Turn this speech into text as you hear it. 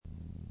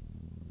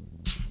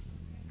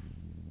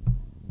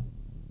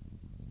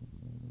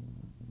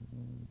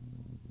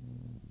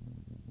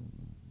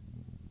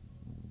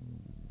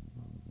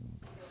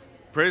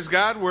Praise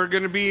God. We're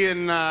going to be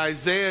in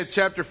Isaiah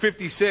chapter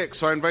 56.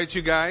 So I invite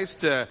you guys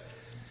to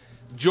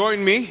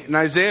join me in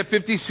Isaiah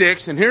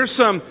 56. And there's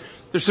some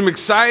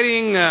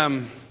exciting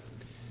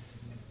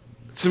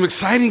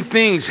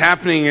things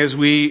happening as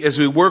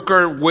we work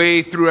our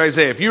way through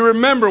Isaiah. If you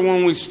remember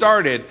when we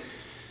started,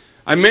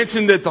 I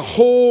mentioned that the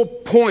whole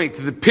point,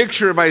 the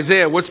picture of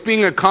Isaiah, what's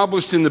being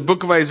accomplished in the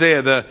book of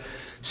Isaiah, the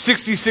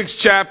 66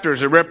 chapters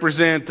that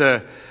represent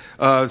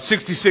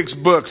 66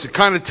 books. It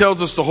kind of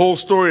tells us the whole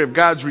story of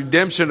God's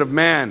redemption of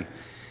man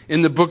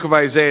in the book of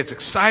Isaiah. It's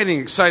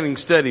exciting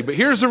study. But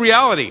here's the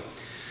reality.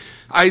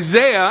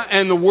 Isaiah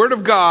and the Word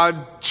of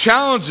God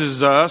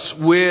challenges us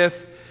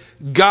with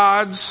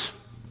God's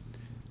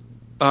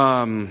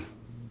desire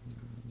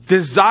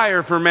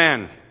for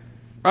man.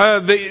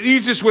 The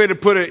easiest way to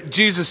put it,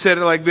 Jesus said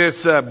it like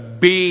this,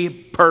 be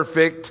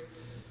perfect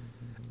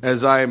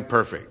as I am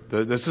perfect.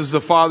 This is the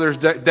Father's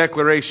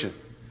declaration.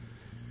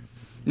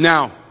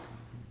 Now,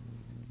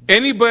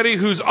 anybody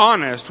who's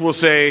honest will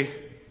say,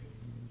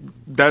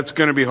 that's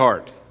going to be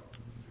hard.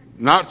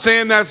 Not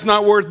saying that's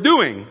not worth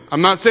doing.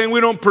 I'm not saying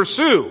we don't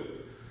pursue.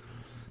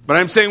 But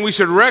I'm saying we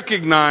should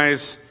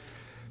recognize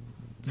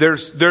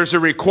there's a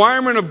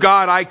requirement of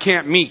God I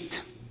can't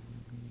meet.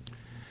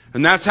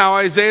 And that's how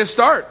Isaiah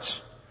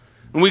starts.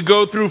 And we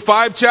go through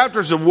 5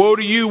 chapters of woe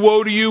to you,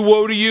 woe to you,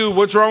 woe to you.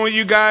 What's wrong with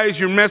you guys?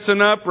 You're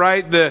messing up,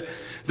 right? The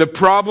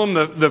problem,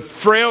 the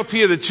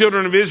frailty of the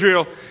children of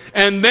Israel.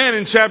 And then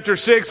in chapter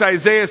 6,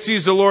 Isaiah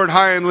sees the Lord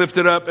high and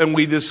lifted up, and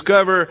we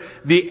discover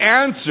the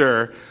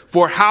answer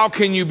for how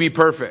can you be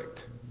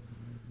perfect.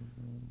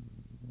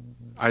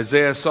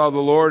 Isaiah saw the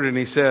Lord and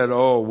he said,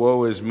 oh,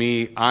 woe is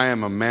me. I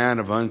am a man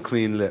of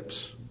unclean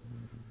lips.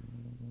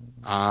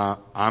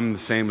 I'm the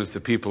same as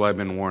the people I've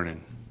been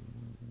warning.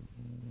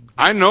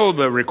 I know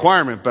the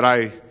requirement, but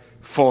I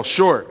fall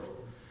short.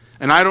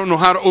 And I don't know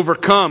how to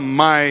overcome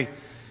my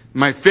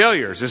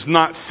failures. It's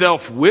not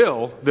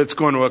self-will that's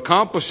going to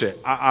accomplish it.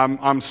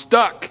 I'm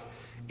stuck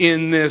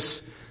in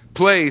this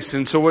place.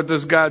 And so what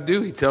does God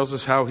do? He tells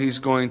us how He's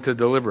going to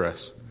deliver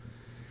us.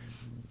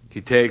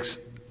 He takes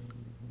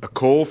a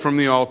coal from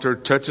the altar,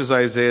 touches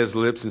Isaiah's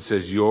lips, and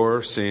says,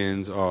 your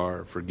sins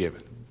are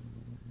forgiven.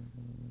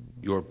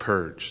 You're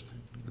purged.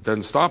 It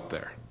doesn't stop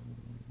there.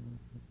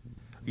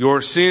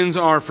 Your sins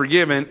are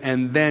forgiven,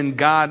 and then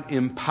God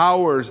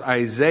empowers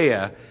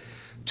Isaiah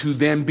to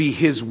then be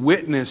his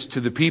witness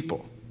to the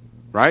people.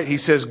 Right? He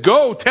says,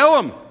 go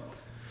tell them.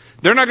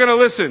 They're not going to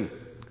listen.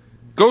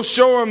 Go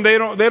show them they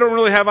don't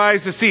really have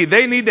eyes to see.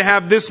 They need to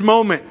have this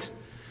moment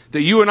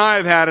that you and I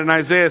have had in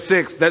Isaiah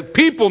 6. That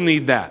people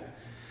need that.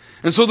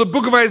 And so the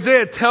book of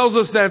Isaiah tells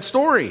us that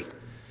story.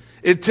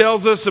 It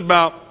tells us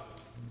about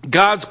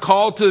God's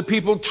call to the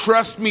people,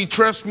 trust me,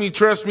 trust me,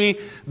 trust me.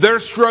 Their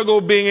struggle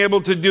being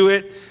able to do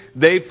it.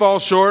 They fall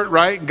short,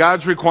 right?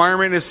 God's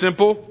requirement is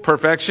simple,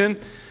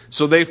 perfection.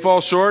 So they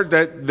fall short,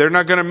 that they're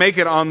not going to make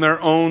it on their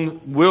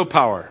own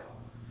willpower.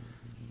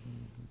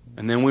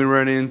 And then we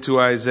run into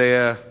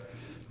Isaiah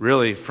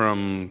really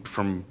from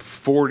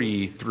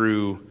 40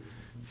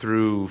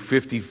 through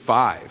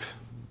 55.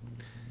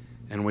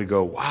 And we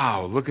go,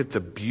 wow, look at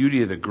the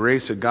beauty of the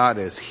grace of God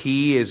as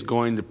He is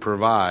going to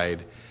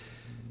provide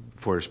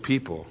for His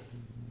people.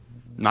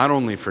 Not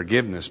only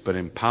forgiveness, but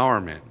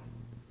empowerment.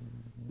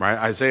 Right?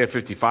 Isaiah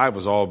 55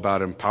 was all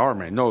about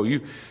empowerment. No,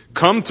 you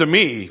come to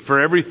me for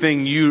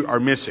everything you are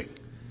missing.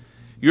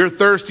 You're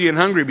thirsty and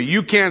hungry, but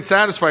you can't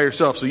satisfy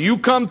yourself. So you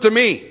come to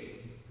me,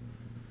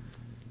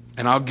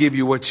 and I'll give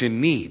you what you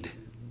need.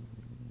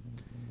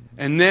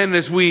 And then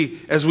as we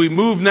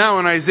move now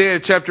in Isaiah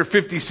chapter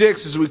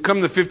 56, as we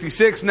come to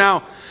 56,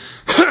 now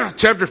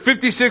chapter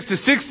 56 to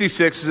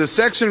 66 is a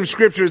section of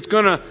Scripture that's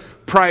going to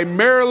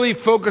primarily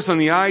focus on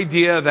the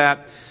idea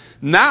that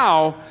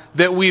now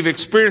that we've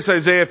experienced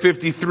Isaiah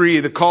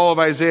 53, the call of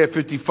Isaiah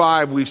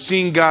 55, we've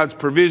seen God's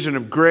provision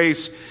of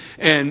grace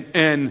and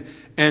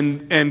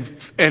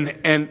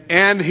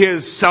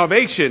His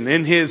salvation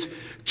and His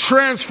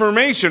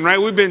transformation,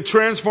 right? We've been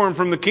transformed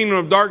from the kingdom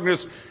of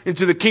darkness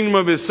into the kingdom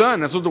of His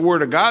Son. That's what the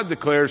Word of God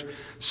declares.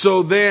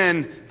 So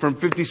then, from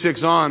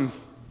 56 on,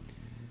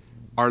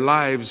 our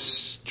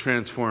lives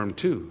transform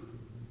too.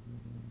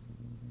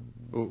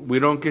 We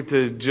don't get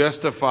to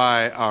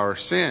justify our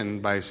sin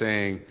by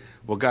saying,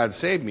 well, God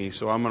saved me,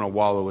 so I'm going to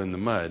wallow in the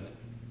mud.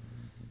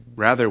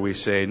 Rather, we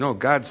say, no,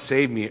 God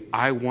saved me.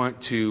 I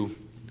want to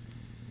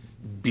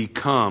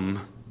become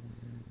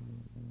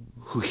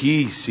who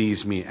He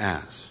sees me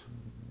as.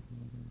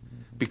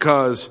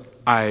 Because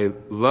I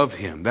love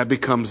Him. That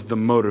becomes the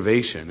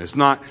motivation. It's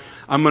not,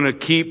 I'm going to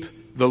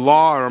keep the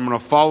law or I'm going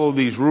to follow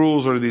these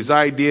rules or these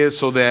ideas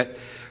so that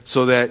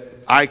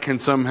I can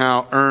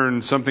somehow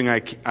earn something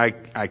I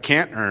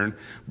can't earn,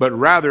 but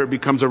rather it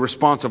becomes a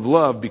response of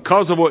love.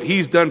 Because of what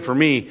He's done for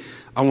me,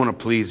 I want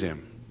to please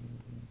Him.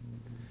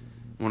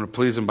 I want to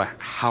please Him by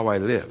how I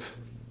live,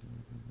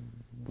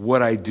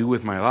 what I do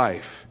with my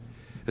life.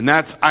 And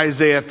that's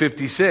Isaiah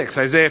 56.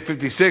 Isaiah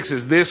 56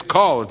 is this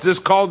call. It's this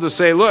call to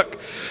say, look,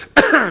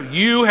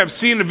 you have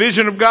seen a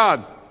vision of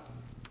God.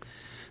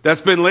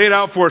 That's been laid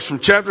out for us from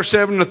chapter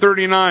 7 to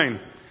 39.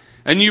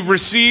 And you've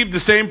received the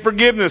same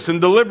forgiveness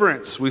and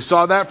deliverance. We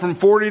saw that from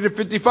 40 to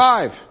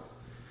 55.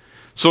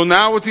 So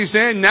now what's he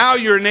saying? Now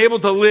you're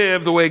enabled to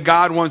live the way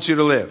God wants you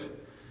to live.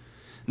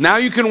 Now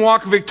you can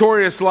walk a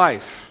victorious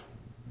life.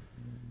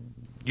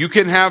 You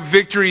can have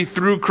victory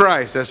through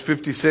Christ. That's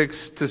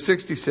 56 to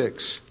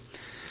 66.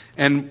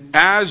 And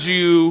as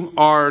you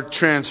are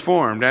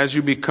transformed, as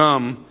you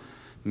become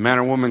the man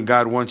or woman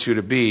God wants you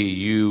to be,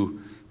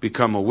 you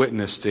become a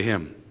witness to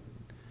Him.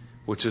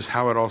 Which is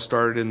how it all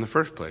started in the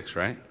first place,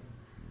 right?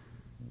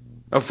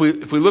 If we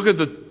look at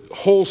the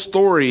whole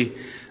story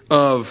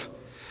of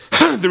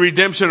the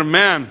redemption of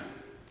man,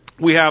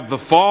 we have the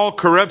fall,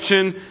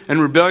 corruption,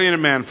 and rebellion of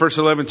man. First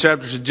 11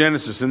 chapters of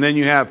Genesis. And then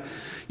you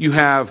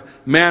have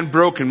man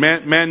broken.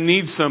 Man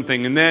needs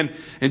something. And then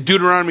in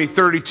Deuteronomy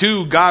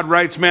 32, God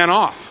writes man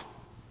off.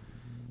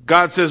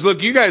 God says,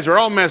 look, you guys are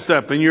all messed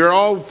up and you're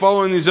all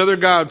following these other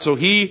gods. So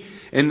he,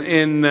 in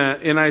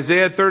Deuteronomy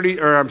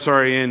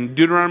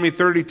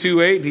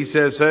 32:8, he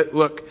says,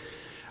 look,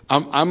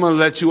 I'm going to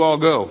let you all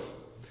go.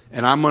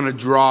 And I'm going to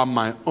draw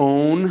my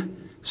own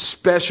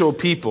special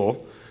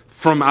people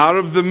from out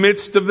of the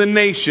midst of the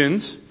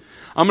nations.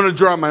 I'm going to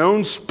draw my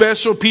own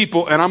special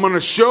people, and I'm going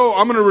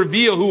to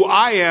reveal who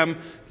I am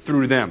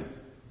through them.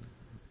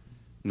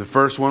 And the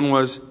first one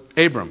was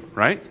Abram,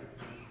 right?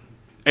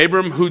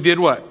 Abram, who did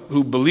what?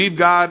 Who believed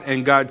God,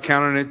 and God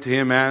counted it to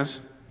him as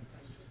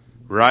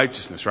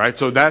righteousness, right?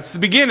 So that's the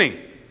beginning.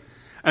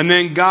 And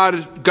then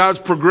God's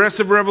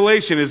progressive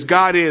revelation is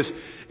God is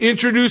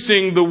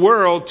introducing the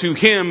world to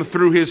Him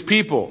through His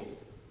people.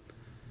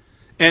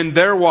 And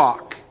their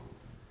walk.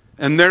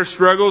 And their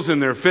struggles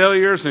and their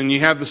failures. And you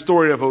have the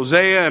story of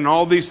Hosea and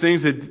all these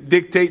things that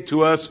dictate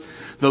to us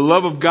the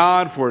love of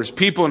God for His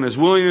people and His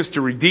willingness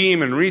to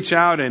redeem and reach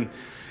out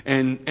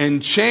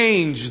and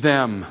change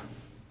them.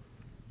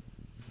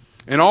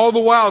 And all the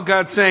while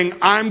God's saying,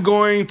 I'm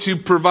going to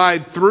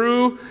provide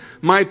through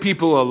my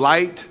people a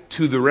light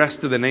to the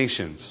rest of the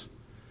nations.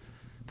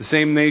 The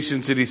same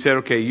nations that He said,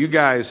 okay, you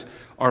guys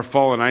are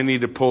fallen. I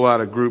need to pull out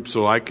a group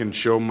so I can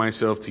show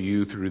myself to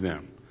you through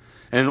them.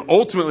 And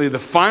ultimately, the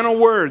final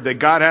word that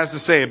God has to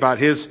say about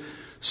His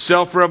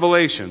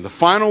self-revelation, the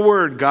final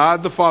word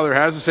God the Father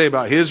has to say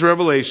about His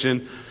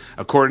revelation,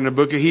 according to the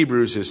book of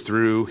Hebrews, is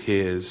through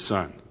His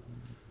Son.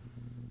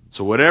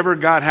 So whatever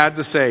God had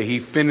to say, He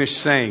finished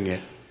saying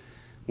it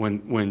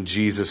when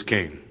Jesus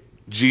came.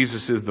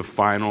 Jesus is the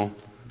final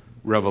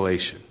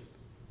revelation.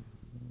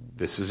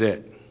 This is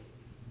it.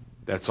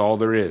 That's all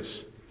there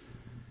is.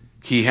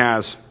 He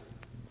has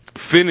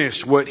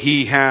finished what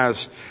He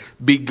has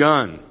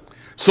begun.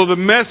 So the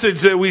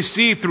message that we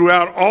see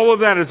throughout all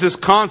of that is this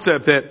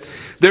concept that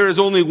there is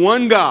only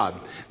one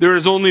God. There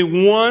is only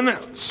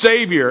one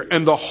Savior,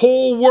 and the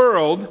whole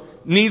world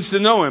needs to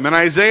know Him. And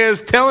Isaiah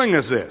is telling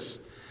us this.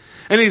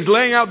 And he's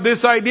laying out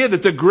this idea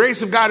that the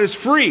grace of God is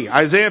free.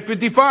 Isaiah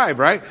 55,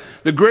 right?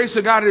 The grace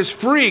of God is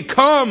free.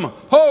 Come,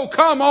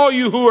 come all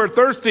you who are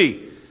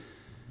thirsty.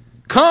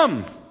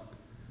 Come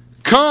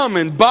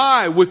and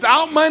buy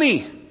without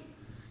money.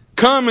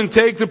 Come and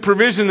take the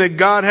provision that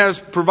God has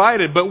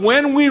provided. But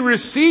when we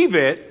receive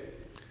it,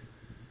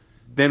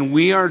 then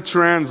we are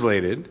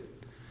translated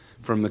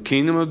from the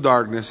kingdom of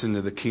darkness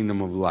into the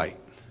kingdom of light.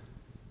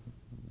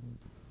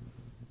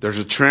 There's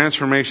a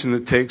transformation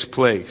that takes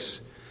place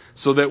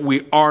so that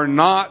we are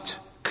not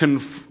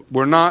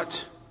we're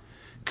not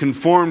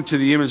conformed to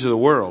the image of the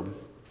world,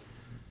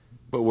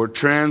 but we're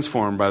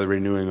transformed by the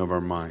renewing of our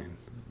mind.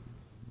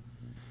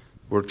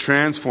 We're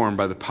transformed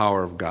by the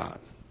power of God.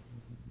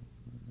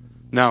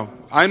 Now,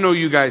 I know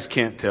you guys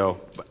can't tell,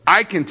 but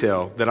I can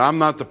tell that I'm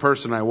not the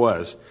person I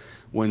was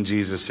when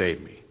Jesus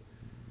saved me.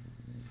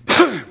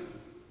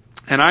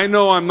 And I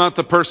know I'm not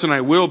the person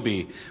I will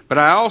be, but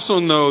I also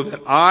know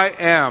that I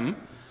am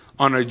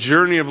on a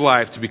journey of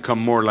life to become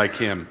more like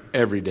Him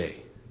every day.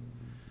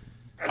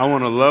 I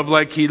want to love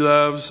like He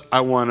loves.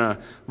 I want to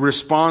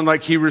respond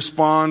like He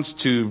responds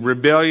to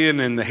rebellion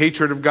and the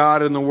hatred of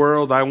God in the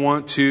world. I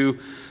want to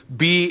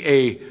be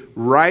a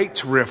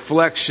right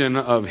reflection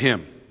of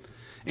Him,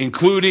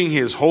 including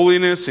His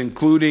holiness,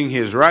 including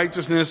His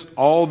righteousness,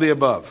 all the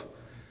above.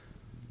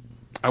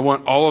 I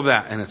want all of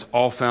that, and it's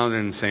all found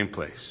in the same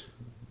place.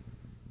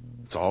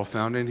 It's all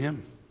found in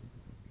Him.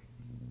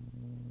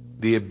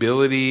 The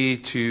ability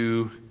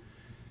to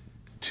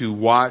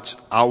watch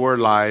our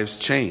lives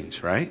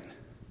change, right?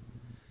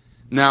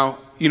 Now,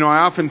 I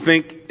often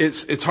think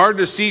it's hard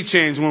to see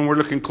change when we're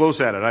looking close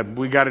at it.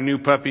 We got a new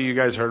puppy. You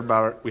guys heard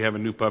about it. We have a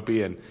new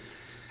puppy, and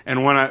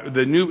when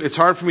it's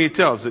hard for me to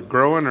tell, is it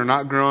growing or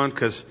not growing,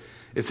 because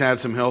it's had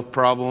some health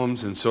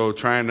problems, and so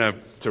trying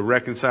to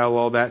reconcile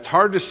all that. It's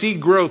hard to see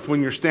growth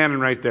when you're standing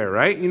right there,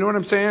 right? You know what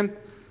I'm saying?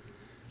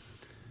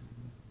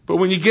 But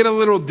when you get a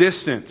little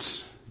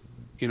distance,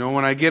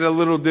 when I get a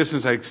little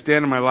distance, I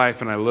stand in my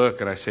life and I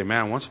look and I say,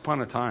 man, once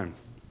upon a time,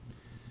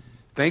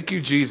 thank you,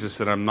 Jesus,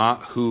 that I'm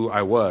not who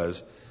I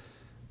was,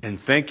 and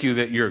thank you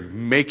that you're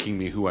making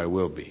me who I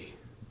will be.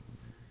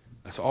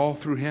 That's all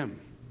through Him.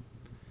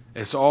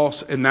 It's all,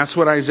 and that's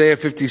what Isaiah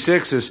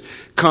 56 has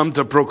come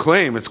to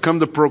proclaim. It's come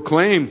to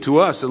proclaim to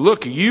us that,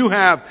 look, you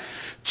have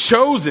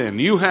chosen,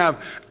 you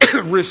have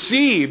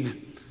received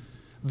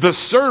the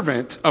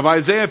servant of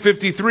Isaiah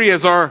 53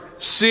 as our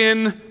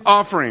sin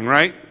offering,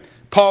 right?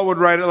 Paul would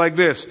write it like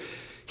this: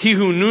 he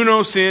who knew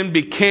no sin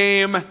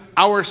became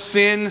our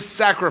sin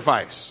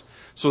sacrifice,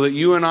 so that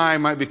you and I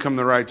might become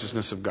the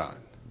righteousness of God.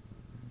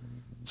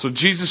 So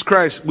Jesus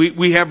Christ,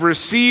 we have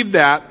received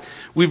that.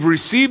 We've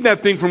received that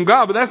thing from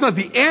God, but that's not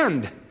the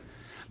end.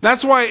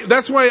 That's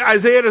why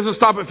Isaiah doesn't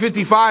stop at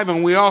 55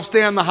 and we all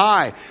stay on the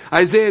high.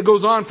 Isaiah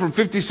goes on from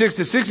 56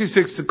 to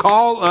 66 to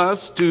call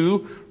us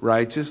to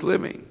righteous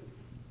living.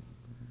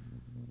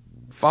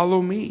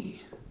 Follow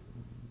me.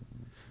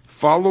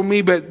 Follow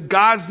me, but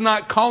God's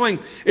not calling.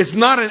 It's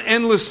not an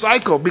endless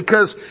cycle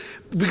because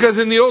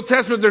in the Old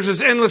Testament there's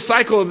this endless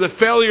cycle of the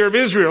failure of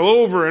Israel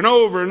over and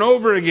over and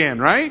over again,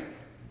 right?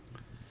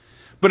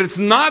 But it's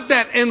not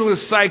that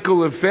endless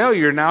cycle of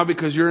failure now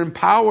because you're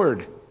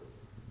empowered.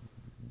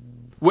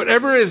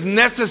 Whatever is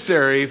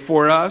necessary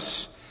for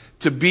us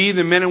to be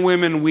the men and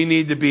women we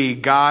need to be,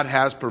 God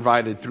has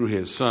provided through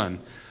His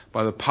Son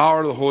by the power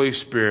of the Holy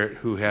Spirit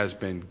who has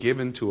been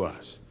given to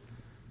us.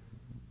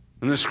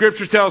 And the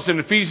Scripture tells us in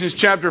Ephesians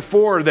chapter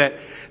 4 that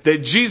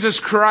Jesus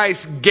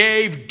Christ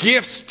gave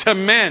gifts to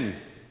men.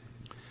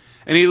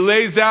 And He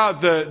lays out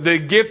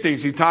the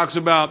giftings. He talks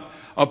about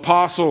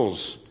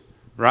apostles,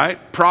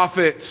 right?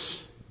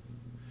 Prophets.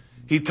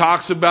 He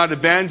talks about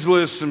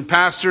evangelists and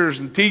pastors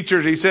and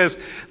teachers. He says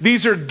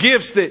these are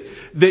gifts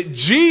that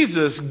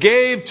Jesus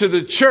gave to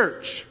the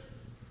church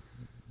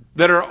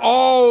that are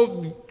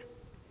all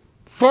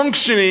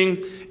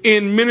functioning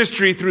in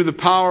ministry through the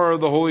power of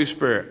the Holy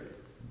Spirit.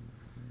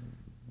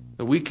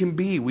 That we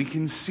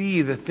can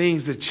see the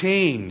things that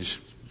change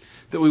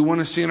that we want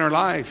to see in our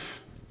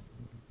life.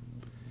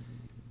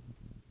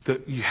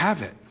 That you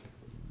have it.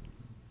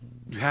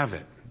 You have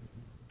it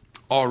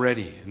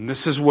already. And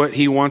this is what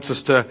He wants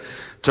us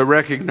to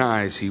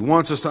recognize. He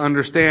wants us to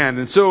understand.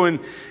 And so in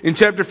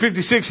chapter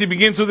 56, He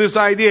begins with this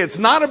idea. It's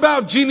not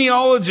about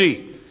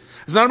genealogy.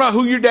 It's not about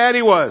who your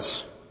daddy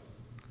was.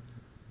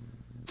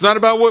 It's not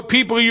about what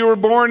people you were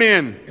born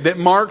in that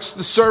marks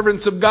the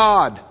servants of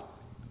God.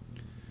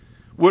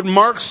 What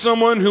marks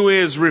someone who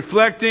is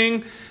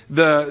reflecting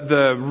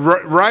the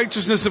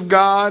righteousness of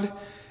God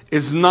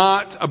is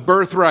not a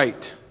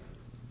birthright,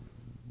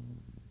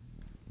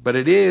 but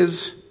it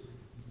is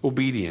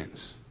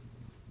obedience.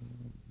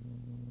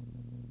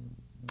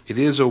 It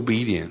is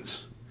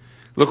obedience.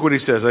 Look what he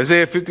says.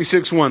 Isaiah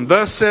 56:1.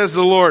 Thus says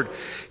the Lord,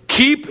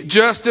 keep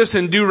justice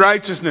and do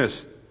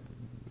righteousness.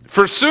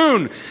 For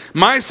soon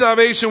my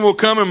salvation will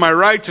come and my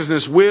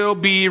righteousness will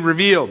be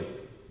revealed.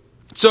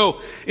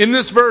 So in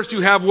this verse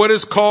you have what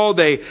is called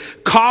a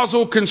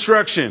causal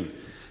construction,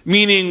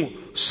 meaning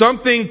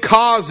something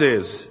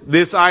causes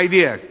this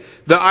idea.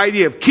 The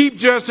idea of keep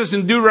justice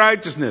and do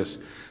righteousness.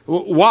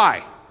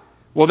 Why?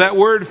 Well, that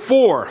word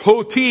for,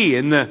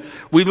 hoti,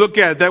 we look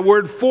at it, that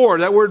word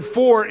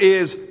for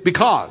is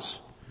because.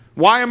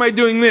 Why am I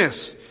doing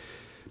this?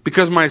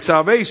 Because my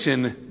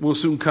salvation will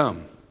soon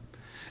come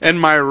and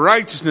my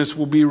righteousness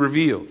will be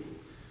revealed.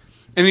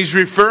 And he's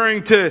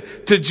referring to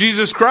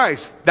Jesus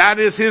Christ. That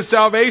is His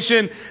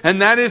salvation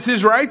and that is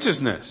His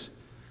righteousness.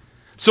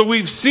 So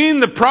we've seen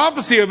the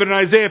prophecy of it in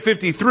Isaiah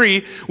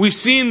 53. We've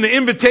seen the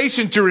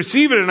invitation to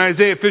receive it in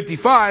Isaiah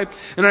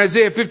 55. In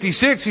Isaiah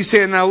 56, he's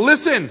saying, now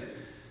listen,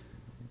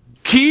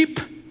 keep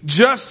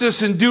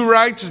justice and do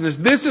righteousness.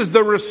 This is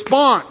the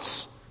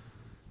response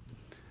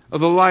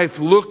of the life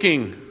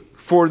looking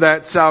for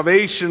that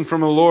salvation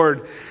from the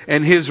Lord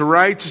and His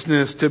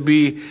righteousness to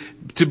be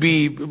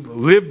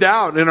lived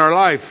out in our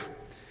life.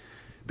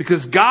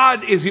 Because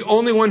God is the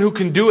only one who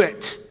can do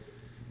it.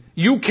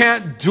 You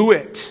can't do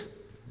it.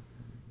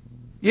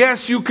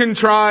 Yes, you can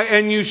try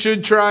and you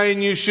should try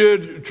and you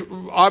should.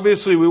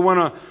 Obviously, we want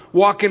to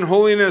walk in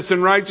holiness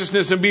and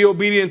righteousness and be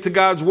obedient to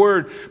God's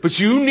word. But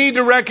you need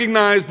to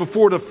recognize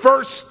before the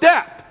first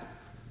step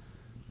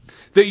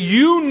that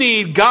you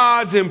need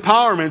God's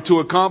empowerment to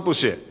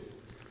accomplish it.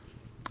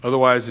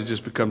 Otherwise, it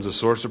just becomes a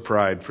source of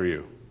pride for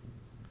you.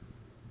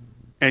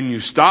 And you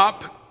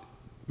stop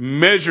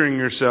measuring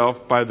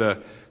yourself by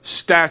the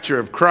stature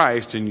of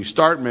Christ and you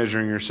start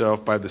measuring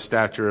yourself by the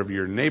stature of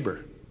your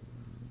neighbor.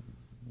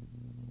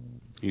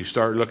 You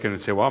start looking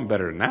and say, well, I'm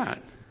better than that.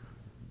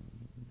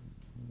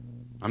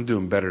 I'm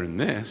doing better than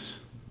this.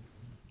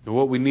 And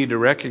what we need to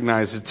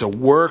recognize, it's a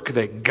work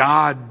that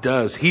God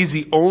does. He's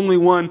the only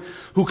one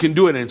who can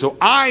do it. And so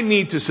I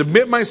need to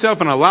submit myself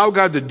and allow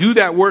God to do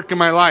that work in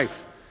my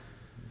life.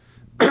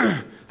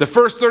 The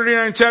first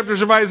 39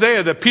 chapters of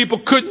Isaiah, the people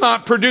could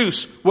not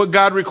produce what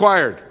God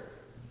required.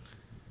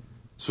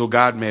 So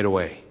God made a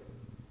way.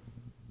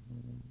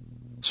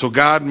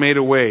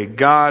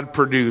 God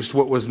produced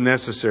what was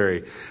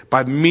necessary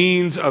by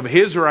means of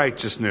His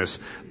righteousness,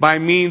 by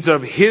means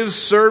of His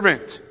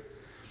servant.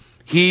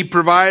 He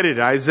provided.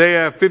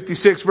 Isaiah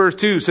 56 verse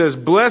 2 says,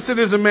 blessed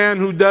is a man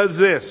who does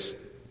this.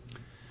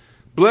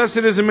 Blessed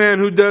is a man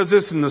who does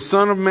this, and the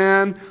Son of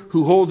Man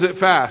who holds it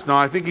fast. Now,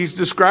 I think he's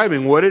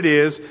describing what it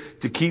is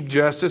to keep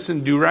justice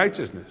and do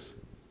righteousness.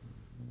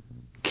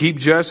 Keep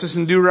justice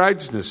and do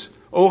righteousness.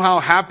 Oh, how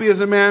happy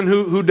is a man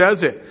who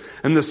does it,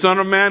 and the Son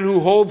of Man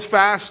who holds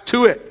fast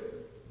to it,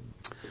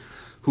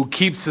 who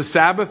keeps the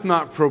Sabbath,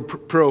 not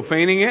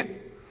profaning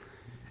it,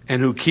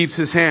 and who keeps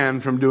his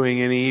hand from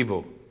doing any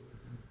evil.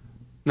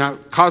 Now,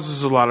 it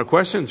causes a lot of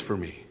questions for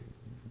me.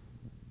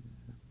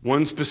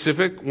 One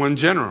specific, one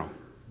general.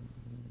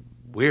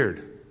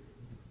 Weird.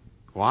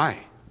 Why?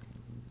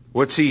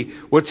 What's he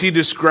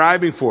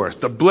describing for us?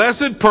 The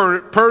blessed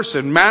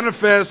person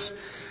manifests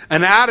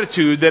an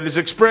attitude that is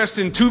expressed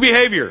in two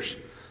behaviors: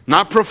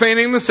 not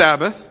profaning the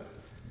Sabbath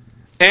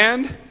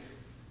and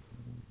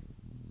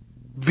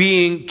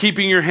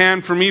keeping your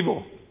hand from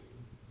evil.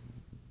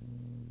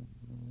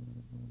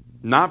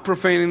 Not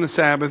profaning the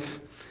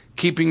Sabbath,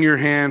 keeping your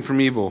hand from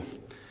evil.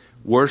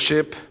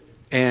 Worship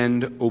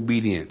and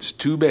obedience.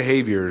 Two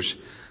behaviors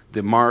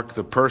that mark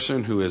the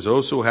person who is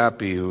oh so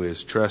happy, who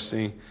is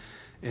trusting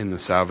in the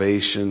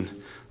salvation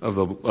of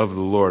the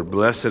Lord.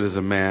 Blessed is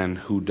a man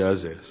who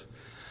does this.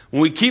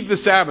 When we keep the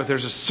Sabbath,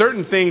 there's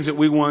certain things that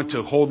we want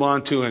to hold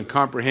on to and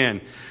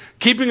comprehend.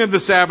 Keeping of the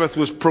Sabbath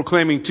was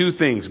proclaiming two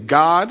things: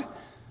 God,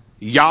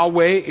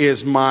 Yahweh,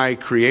 is my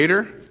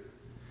creator,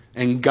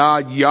 and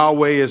God,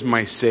 Yahweh, is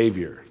my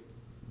Savior.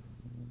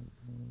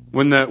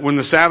 When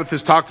the Sabbath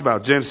is talked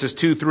about, Genesis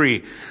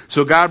 2:3,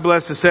 so God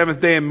blessed the seventh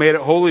day and made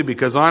it holy,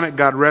 because on it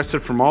God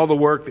rested from all the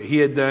work that he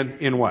had done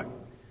in what?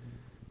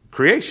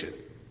 Creation.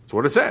 That's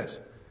what it says.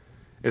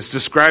 It's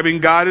describing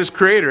God as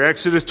creator.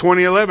 Exodus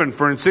 20:11,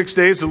 for in 6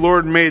 days the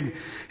Lord made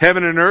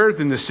heaven and earth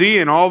and the sea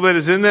and all that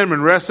is in them,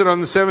 and rested on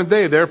the seventh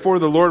day. Therefore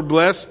the Lord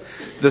blessed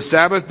the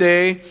Sabbath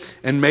day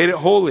and made it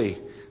holy.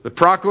 The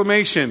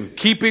proclamation,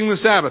 keeping the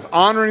Sabbath,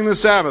 honoring the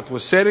Sabbath,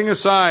 was setting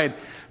aside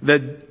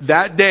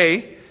that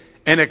day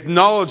and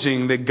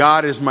acknowledging that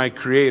God is my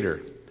creator,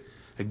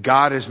 that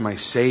God is my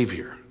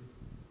Savior,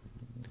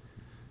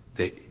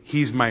 that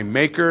he's my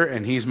maker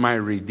and he's my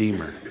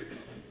redeemer.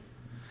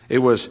 It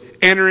was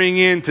entering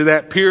into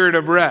that period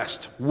of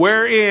rest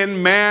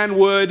wherein man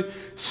would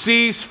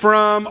cease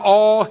from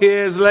all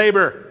his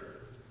labor.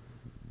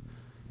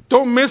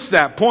 Don't miss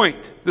that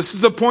point. This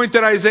is the point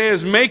that Isaiah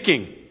is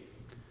making.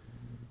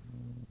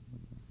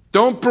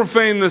 Don't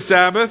profane the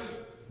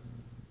Sabbath.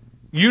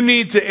 You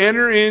need to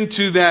enter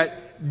into that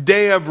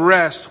day of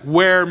rest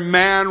where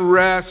man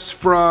rests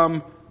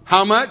from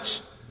how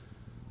much?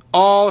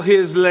 All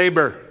his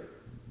labor.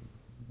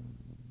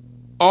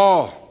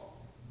 All.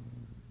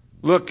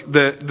 Look,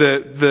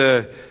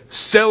 the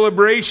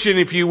celebration,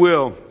 if you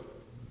will,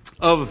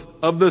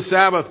 of the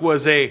Sabbath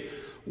was a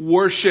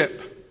worship.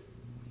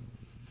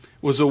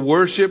 Was a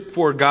worship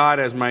for God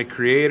as my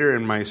creator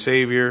and my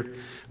Savior. It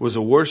was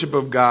a worship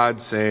of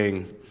God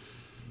saying,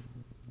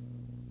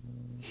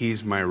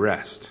 he's my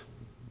rest.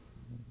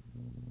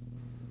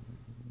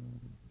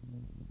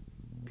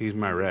 He's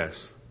my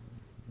rest.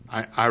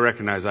 I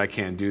recognize I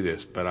can't do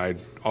this, but I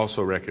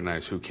also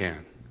recognize who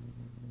can.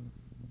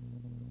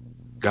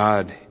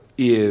 God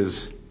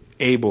is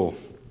able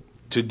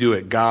to do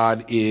it.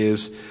 God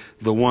is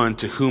the one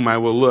to whom I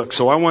will look.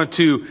 So I want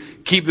to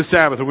keep the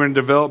Sabbath. We're going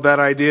to develop that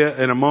idea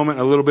in a moment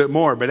a little bit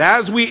more. But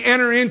as we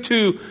enter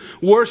into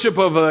worship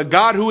of a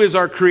God who is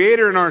our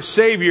creator and our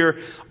Savior,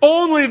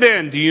 only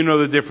then do you know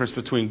the difference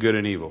between good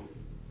and evil.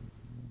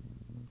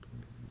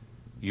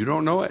 You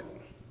don't know it.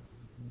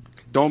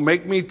 Don't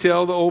make me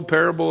tell the old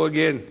parable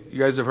again. You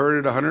guys have heard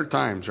it 100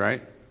 times,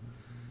 right?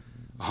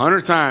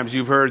 100 times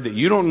you've heard that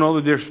you don't know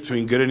the difference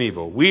between good and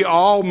evil. We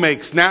all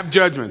make snap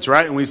judgments,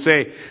 right? And we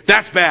say,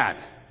 that's bad.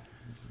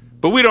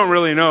 But we don't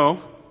really know.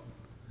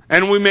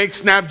 And we make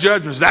snap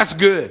judgments. That's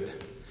good.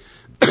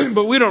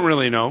 But we don't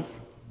really know.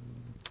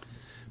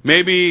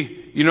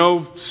 Maybe,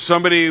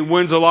 somebody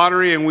wins a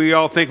lottery and we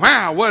all think,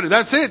 wow,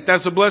 that's it.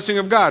 That's a blessing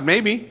of God.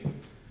 Maybe.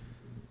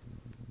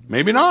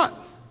 Maybe not.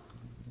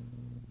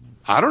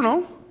 I don't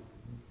know.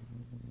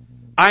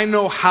 I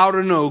know how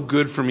to know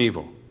good from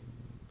evil.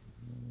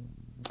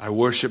 I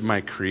worship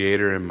my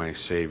Creator and my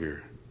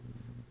Savior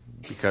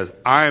because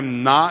I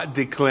am not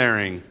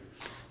declaring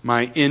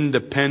my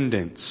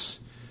independence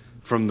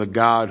from the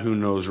God who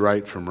knows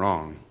right from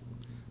wrong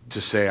to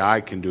say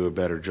I can do a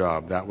better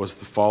job. That was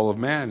the fall of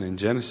man in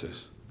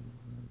Genesis.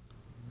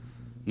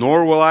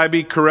 Nor will I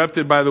be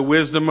corrupted by the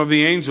wisdom of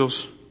the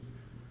angels,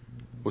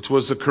 which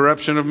was the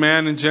corruption of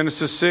man in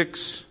Genesis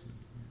 6.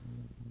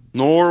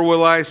 Nor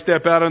will I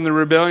step out in the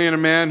rebellion of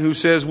man who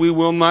says we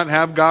will not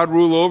have God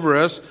rule over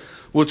us,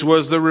 which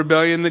was the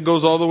rebellion that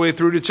goes all the way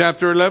through to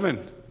chapter 11.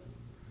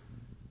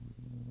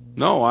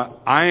 No,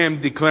 I am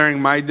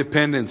declaring my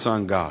dependence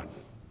on God.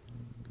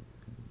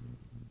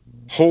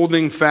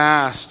 Holding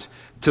fast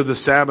to the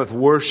Sabbath,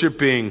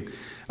 worshiping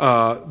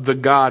the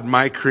God,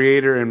 my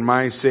Creator and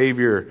my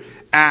Savior,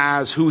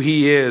 as who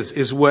He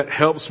is what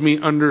helps me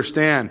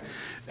understand.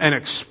 An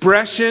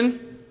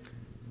expression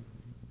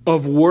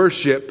of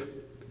worship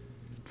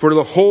for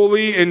the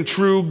holy and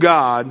true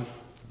God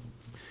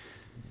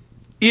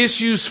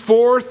issues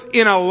forth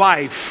in a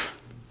life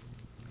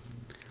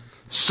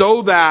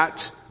so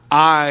that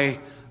I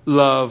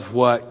love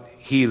what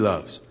he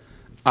loves.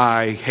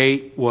 I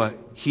hate what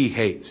he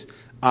hates.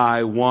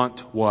 I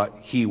want what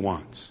he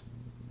wants.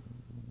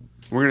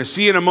 We're going to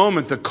see in a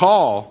moment the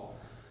call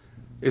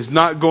is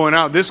not going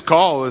out. This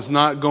call is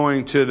not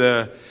going to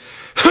the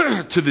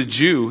to the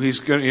Jew. He's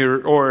going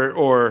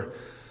to,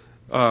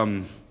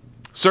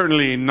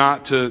 certainly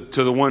not to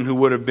the one who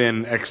would have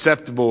been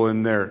acceptable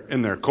in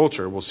their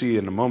culture. We'll see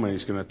in a moment.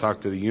 He's going to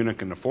talk to the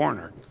eunuch and the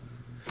foreigner.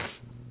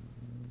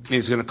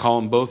 He's going to call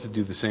them both to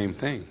do the same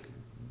thing.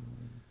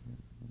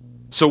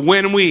 So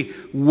when we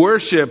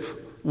worship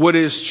what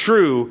is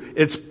true,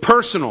 it's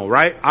personal,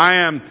 right? I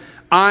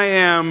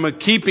am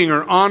keeping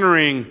or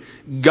honoring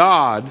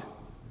God.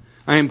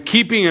 I am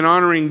keeping and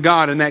honoring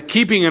God, and that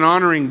keeping and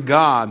honoring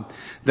God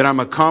that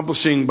I'm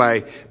accomplishing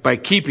by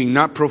keeping,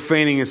 not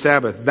profaning His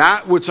Sabbath.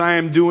 That which I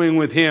am doing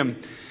with Him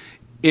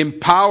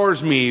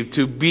empowers me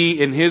to be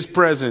in His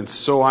presence,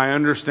 so I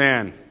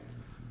understand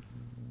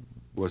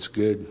what's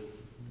good,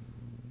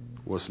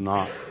 what's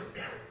not.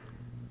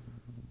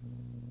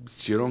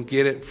 But you don't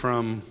get it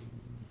from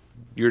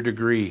your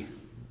degree.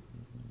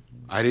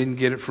 I didn't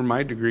get it from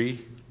my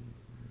degree.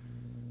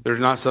 There's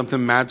not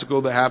something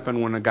magical that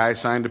happened when a guy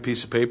signed a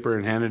piece of paper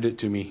and handed it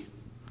to me.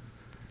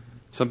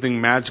 Something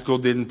magical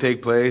didn't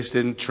take place,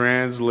 didn't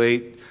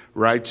translate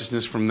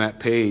righteousness from that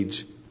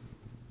page.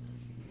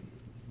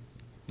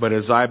 But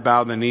as I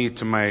bow the knee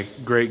to my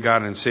great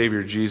God and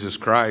Savior, Jesus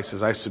Christ,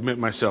 as I submit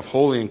myself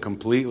wholly and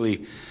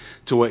completely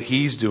to what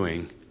He's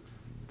doing,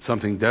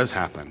 something does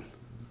happen.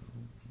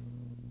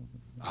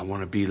 I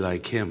want to be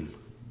like Him.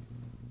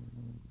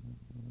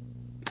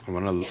 I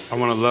want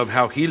to love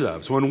how He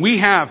loves. When we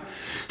have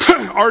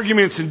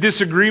arguments and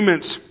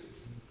disagreements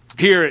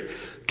here at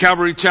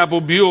Calvary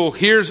Chapel Buell,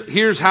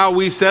 here's how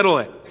we settle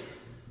it.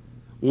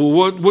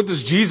 Well, what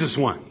does Jesus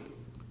want?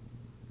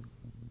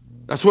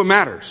 That's what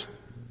matters.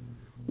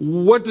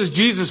 What does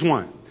Jesus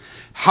want?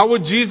 How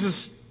would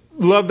Jesus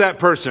love that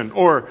person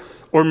or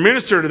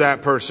minister to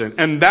that person?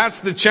 And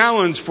that's the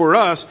challenge for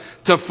us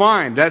to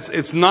find.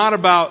 It's not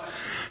about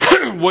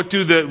what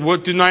do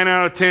 9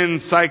 out of 10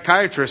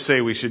 psychiatrists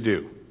say we should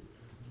do?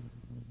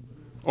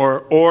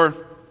 Or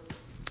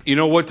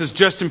what does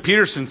Justin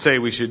Peterson say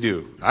we should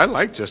do? I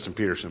like Justin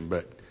Peterson,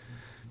 but,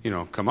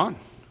 come on.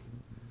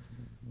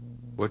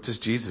 What does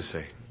Jesus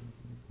say?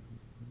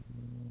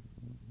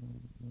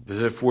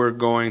 That if we're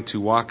going to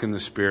walk in the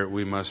Spirit,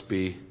 we must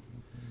be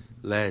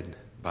led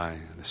by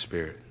the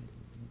Spirit.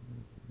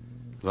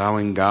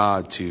 Allowing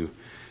God to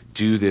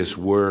do this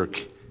work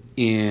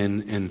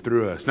in and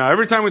through us. Now,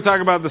 every time we talk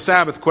about the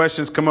Sabbath,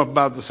 questions come up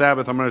about the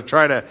Sabbath. I'm going to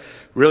try to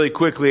really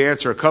quickly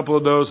answer a couple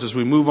of those as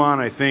we move on.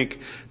 I think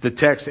the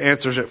text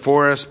answers it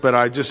for us, but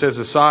I just as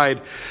a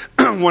side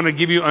want to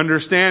give you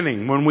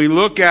understanding. When we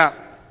look at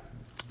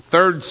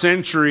 3rd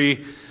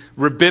century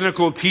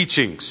rabbinical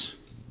teachings,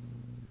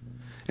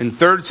 in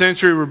 3rd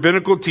century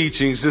rabbinical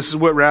teachings, this is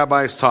what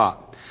rabbis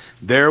taught.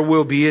 There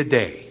will be a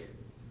day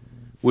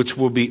which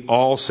will be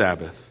all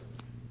Sabbath,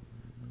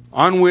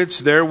 on which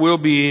there will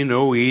be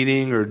no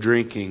eating or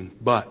drinking,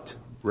 but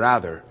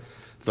rather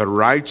the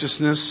righteous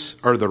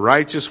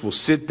will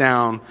sit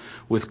down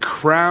with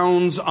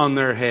crowns on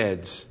their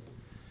heads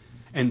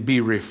and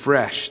be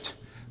refreshed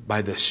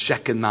by the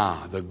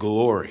Shekinah, the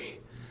glory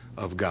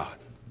of God.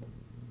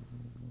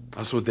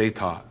 That's what they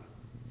taught.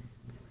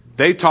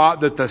 They taught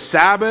that the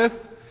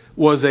Sabbath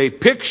was a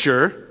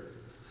picture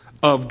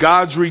of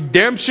God's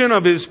redemption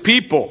of His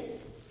people.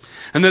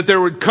 And that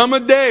there would come a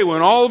day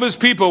when all of His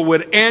people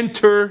would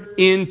enter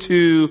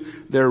into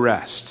their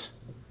rest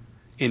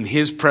in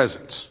His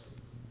presence.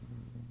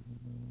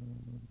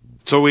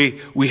 So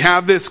we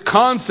have this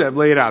concept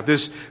laid out,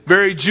 this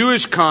very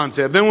Jewish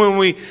concept. Then when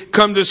we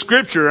come to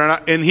Scripture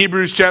in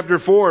Hebrews chapter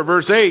 4,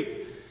 verse 8,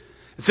 it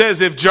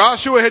says, if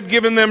Joshua had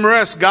given them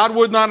rest, God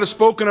would not have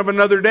spoken of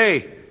another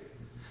day.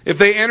 If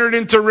they entered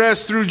into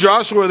rest through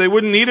Joshua, they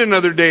wouldn't need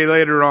another day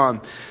later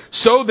on.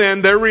 So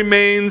then there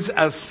remains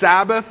a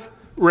Sabbath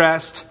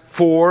rest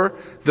for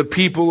the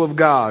people of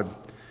God.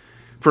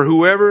 For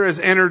whoever has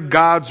entered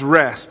God's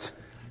rest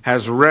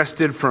has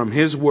rested from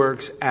his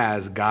works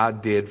as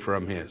God did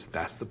from His.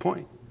 That's the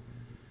point,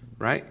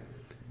 right?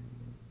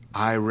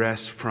 I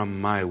rest from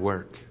my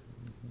work,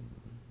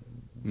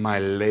 my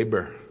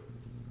labor,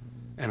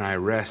 and I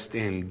rest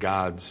in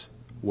God's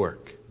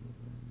work.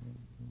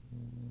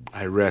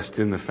 I rest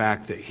in the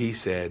fact that He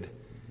said,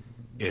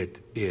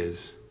 it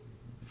is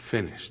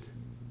finished.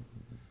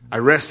 I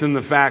rest in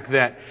the fact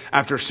that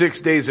after 6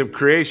 days of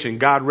creation,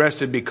 God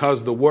rested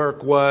because the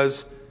work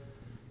was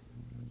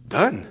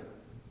done,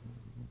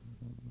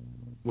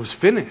 was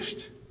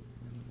finished.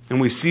 And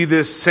we see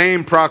this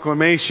same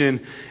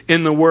proclamation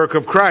in the work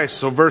of Christ.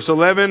 So verse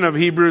 11 of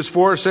Hebrews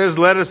 4 says,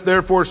 let us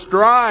therefore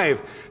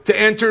strive to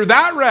enter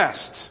that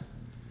rest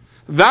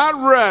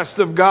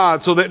of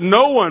God, so that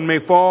no one may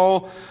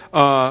fall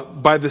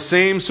by the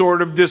same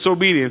sort of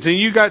disobedience. And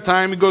you got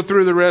time to go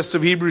through the rest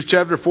of Hebrews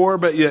chapter 4,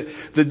 but yet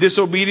the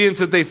disobedience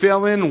that they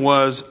fell in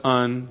was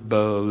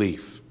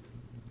unbelief.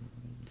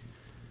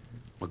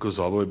 It goes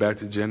all the way back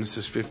to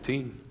Genesis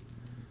 15.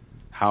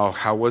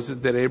 How was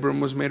it that Abram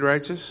was made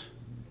righteous?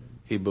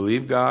 He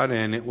believed God,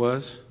 and it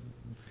was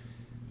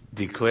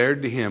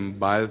declared to him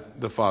by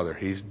the Father.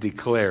 He's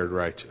declared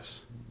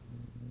righteous.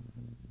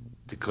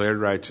 Declared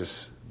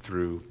righteous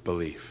through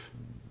belief.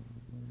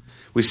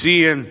 We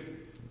see in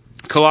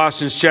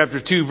Colossians chapter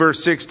 2,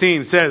 verse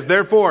 16, it says,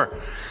 "Therefore,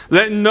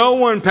 let no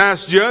one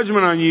pass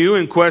judgment on you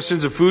in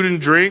questions of food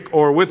and drink,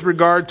 or with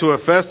regard to a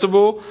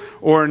festival,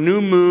 or a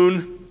new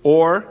moon,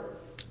 or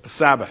a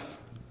Sabbath."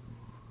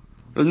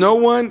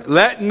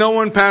 Let no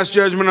one pass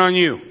judgment on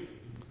you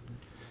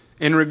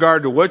in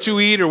regard to what you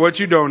eat or what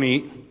you don't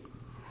eat,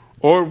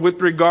 or with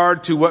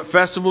regard to what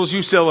festivals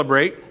you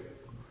celebrate,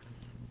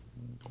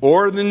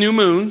 or the new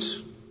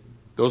moons,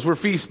 those were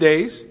feast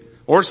days,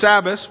 or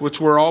Sabbaths, which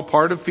were all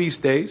part of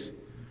feast days.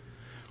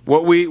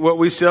 What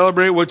we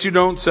celebrate, what you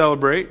don't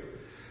celebrate,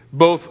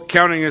 both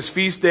counting as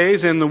feast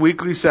days and the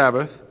weekly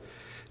Sabbath.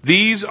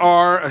 These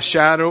are a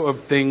shadow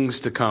of things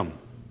to come.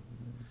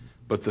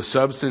 But the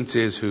substance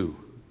is who?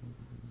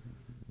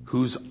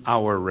 Who's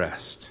our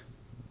rest?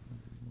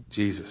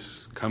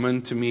 Jesus. "Come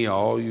unto me,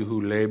 all you who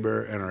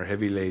labor and are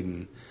heavy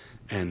laden,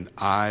 and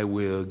I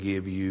will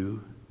give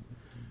you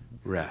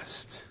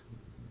rest."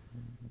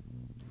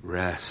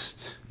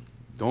 Rest.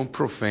 Don't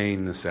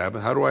profane the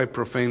Sabbath. How do I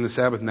profane the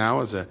Sabbath now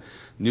as a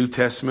New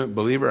Testament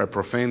believer? I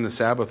profane the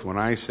Sabbath when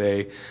I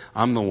say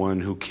I'm the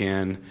one who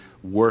can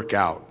work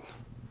out.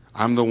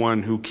 I'm the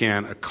one who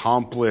can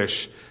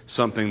accomplish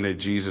something that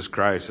Jesus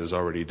Christ has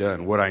already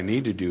done. What I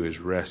need to do is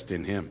rest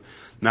in Him.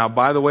 Now,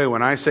 by the way,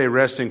 when I say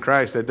rest in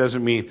Christ, that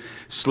doesn't mean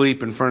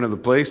sleep in front of the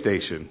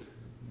PlayStation.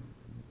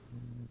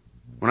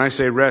 When I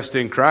say rest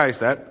in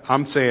Christ,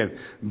 I'm saying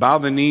bow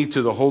the knee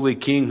to the Holy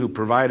King who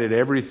provided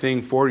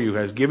everything for you,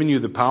 has given you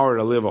the power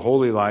to live a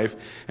holy life,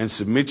 and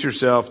submit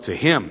yourself to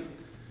Him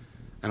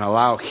and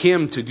allow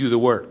Him to do the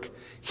work.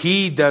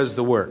 He does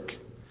the work.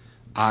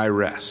 I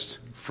rest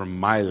from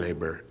my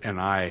labor and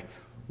I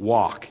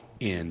walk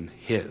in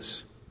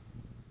His.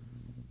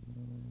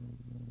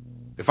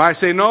 If I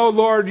say, "No,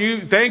 Lord,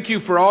 thank you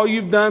for all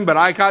you've done, but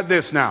I got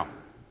this now,"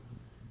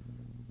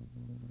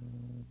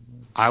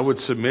 I would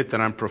submit that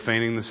I'm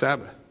profaning the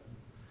Sabbath.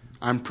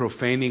 I'm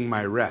profaning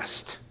my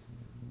rest.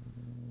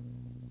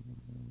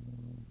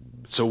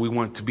 So we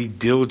want to be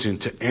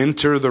diligent to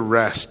enter the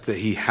rest that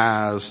He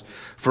has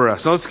for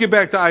us. So let's get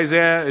back to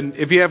Isaiah. And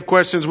if you have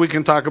questions, we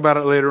can talk about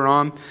it later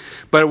on.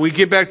 But we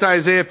get back to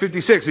Isaiah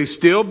 56. He's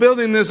still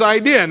building this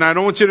idea, and I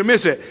don't want you to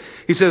miss it.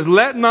 He says,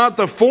 "Let not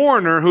the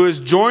foreigner who has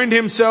joined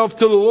himself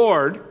to the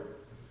Lord,"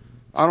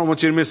 I don't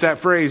want you to miss that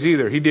phrase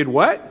either. He did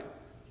what?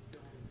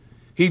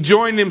 He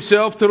joined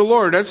himself to the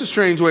Lord. That's a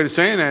strange way of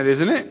saying that,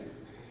 isn't it?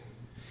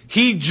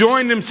 He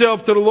joined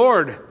himself to the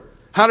Lord.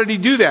 How did he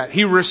do that?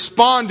 He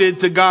responded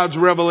to God's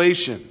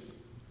revelation.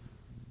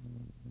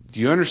 Do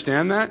you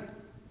understand that?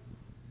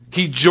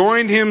 He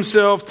joined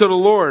himself to the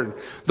Lord.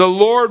 "The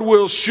Lord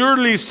will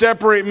surely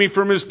separate me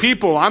from His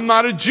people." I'm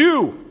not a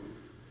Jew.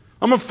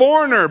 I'm a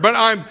foreigner, but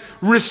I'm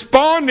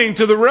responding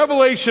to the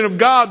revelation of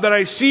God that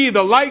I see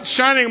the light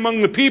shining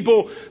among the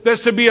people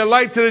that's to be a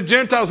light to the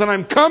Gentiles, and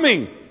I'm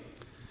coming.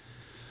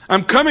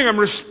 I'm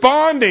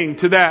responding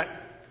to that.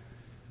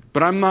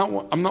 But I'm not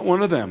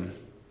one of them.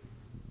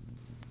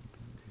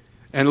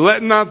 "And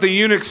let not the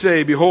eunuch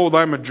say, Behold,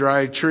 I'm a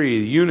dry tree."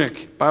 The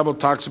eunuch, Bible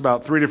talks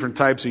about 3 different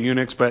types of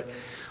eunuchs, but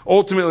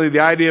ultimately the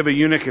idea of a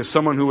eunuch is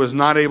someone who was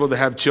not able to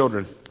have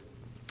children,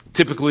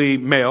 typically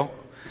male.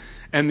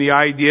 And the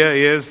idea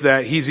is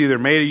that he's either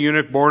made a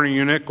eunuch, born a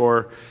eunuch,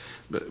 or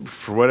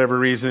for whatever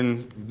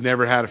reason,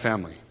 never had a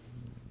family.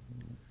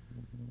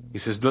 He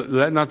says,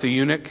 let not the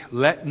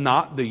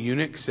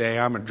eunuch say,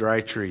 "I'm a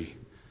dry tree."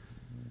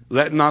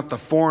 Let not the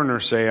foreigner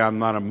say, "I'm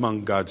not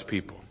among God's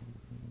people."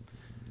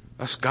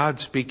 That's God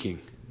speaking.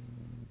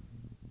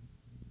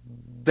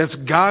 That's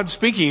God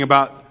speaking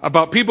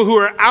about people who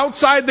are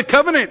outside the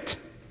covenant.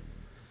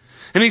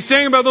 And He's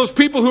saying about those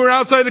people who are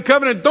outside the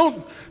covenant,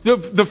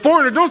 the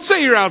foreigner, don't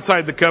say you're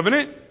outside the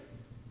covenant.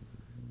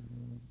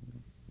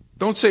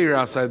 Don't say you're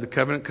outside the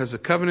covenant, because the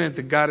covenant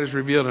that God has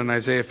revealed in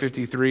Isaiah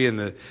 53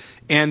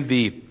 and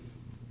the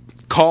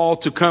call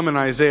to come in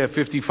Isaiah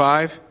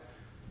 55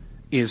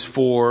 is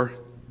for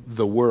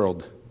the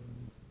world.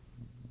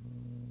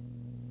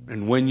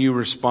 And when you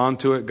respond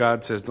to it,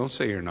 God says, don't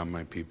say you're not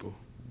my people.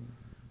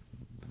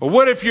 Well,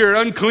 what if you're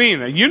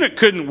unclean? A eunuch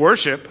couldn't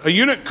worship. A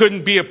eunuch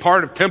couldn't be a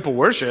part of temple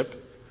worship.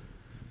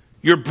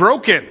 You're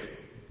broken.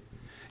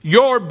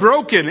 You're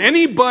broken.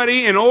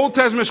 Anybody in Old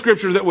Testament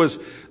scripture that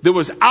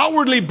was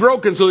outwardly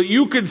broken so that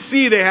you could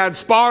see they had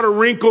spot or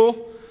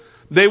wrinkle,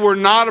 they were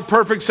not a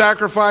perfect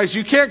sacrifice,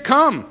 you can't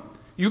come.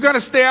 You got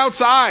to stay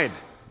outside.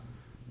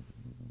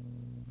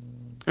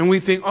 And we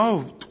think,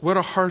 oh, what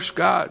a harsh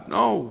God.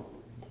 No.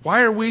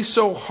 Why are we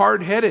so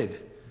hard-headed?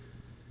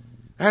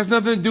 It has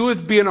nothing to do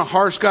with being a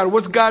harsh God.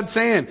 What's God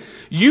saying?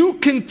 You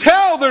can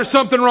tell there's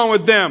something wrong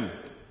with them.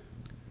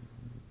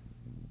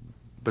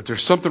 But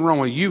there's something wrong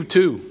with you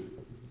too.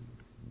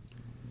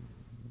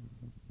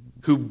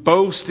 Who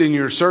boast in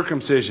your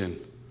circumcision,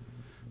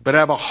 but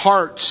have a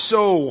heart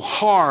so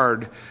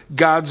hard,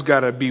 God's got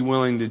to be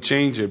willing to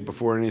change it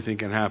before anything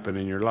can happen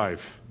in your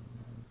life.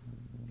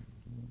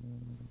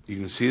 You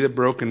can see the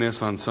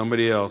brokenness on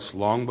somebody else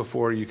long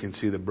before you can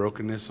see the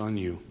brokenness on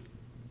you.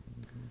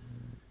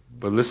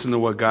 But listen to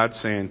what God's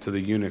saying to the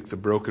eunuch, the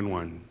broken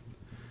one,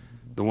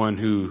 the one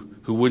who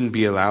wouldn't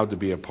be allowed to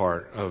be a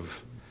part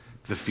of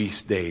the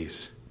feast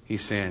days.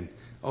 He's saying,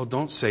 oh,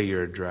 don't say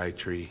you're a dry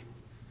tree,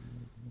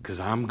 because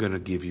I'm going to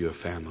give you a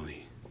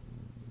family.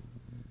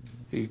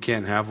 You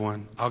can't have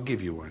one? I'll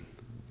give you one.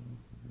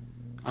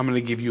 I'm going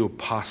to give you a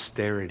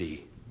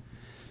posterity.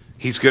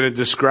 He's going to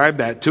describe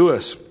that to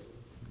us.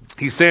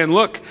 He's saying,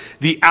 look,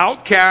 the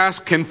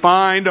outcast can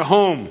find a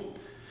home.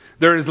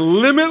 There is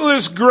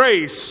limitless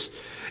grace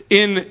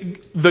in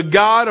the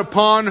God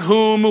upon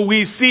whom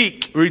we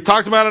seek. We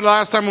talked about it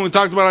last time when we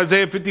talked about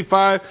Isaiah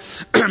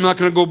 55. I'm not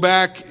going to go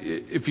back.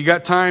 If you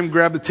got time,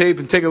 grab the tape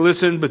and take a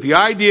listen. But the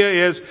idea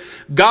is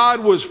God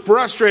was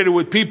frustrated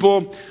with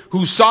people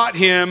who sought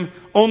Him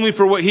only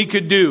for what He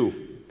could do.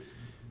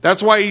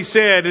 That's why He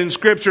said in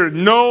Scripture,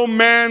 no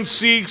man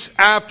seeks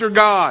after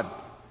God.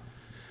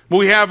 But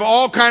we have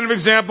all kind of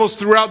examples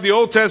throughout the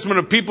Old Testament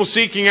of people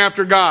seeking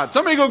after God.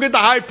 Somebody go get the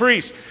high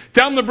priest.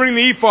 Tell him to bring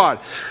the ephod.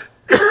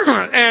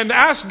 And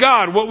ask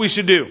God what we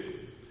should do.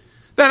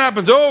 That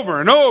happens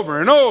over and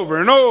over and over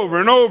and over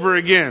and over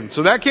again.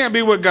 So that can't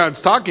be what God's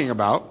talking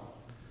about.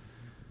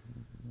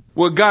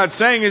 What God's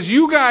saying is,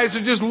 you guys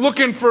are just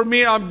looking for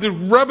me.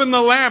 I'm rubbing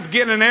the lamp,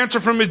 getting an answer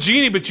from a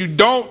genie, but you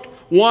don't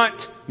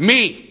want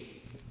me.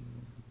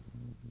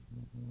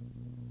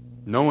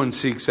 No one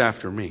seeks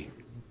after me.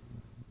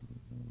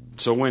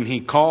 So when He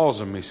calls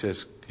them, He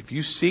says, if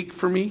you seek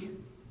for me,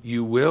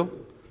 you will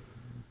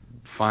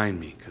find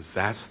me, because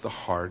that's the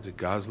heart that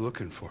God's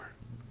looking for.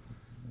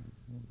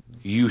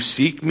 You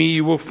seek me,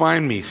 you will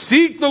find me.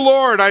 Seek the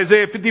Lord,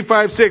 Isaiah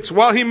 55:6,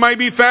 while He might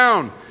be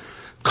found.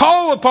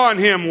 Call upon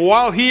Him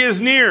while He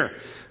is near.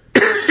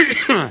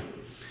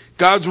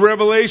 God's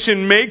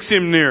revelation makes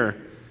Him near.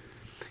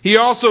 He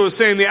also is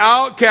saying the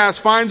outcast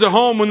finds a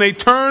home when they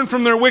turn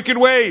from their wicked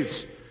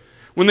ways,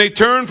 when they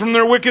turn from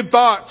their wicked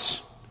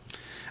thoughts.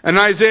 And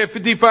Isaiah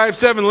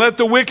 55:7, let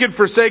the wicked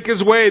forsake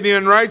his way, the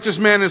unrighteous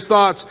man his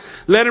thoughts.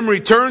 Let him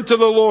return to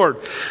the Lord,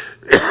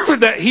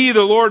 that He,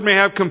 the Lord, may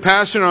have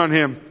compassion on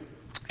him.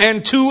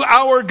 And to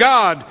our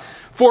God,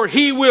 for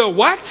He will,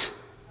 what?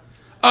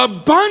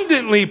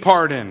 Abundantly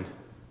pardon.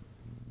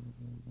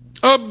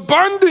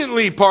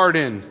 Abundantly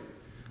pardon.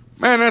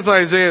 Man, that's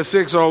Isaiah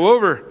 6 all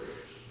over.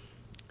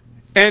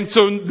 And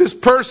so this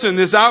person,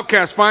 this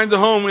outcast, finds a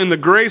home in the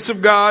grace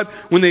of God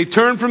when they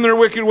turn from their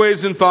wicked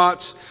ways and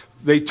thoughts.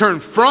 They turn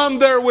from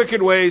their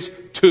wicked ways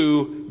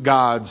to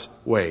God's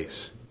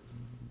ways.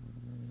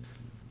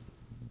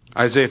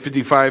 Isaiah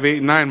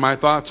 55:8-9, my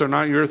thoughts are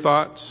not your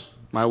thoughts.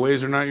 My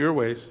ways are not your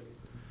ways.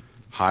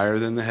 Higher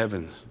than the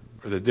heavens,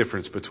 or the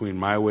difference between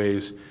my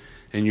ways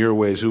and your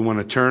ways. We want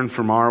to turn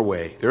from our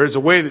way. There is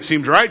a way that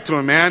seems right to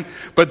a man,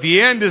 but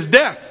the end is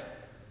death.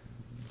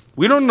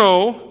 We don't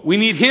know. We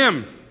need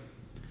Him.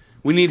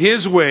 We need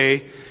His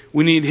way.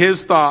 We need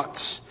His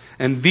thoughts.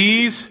 And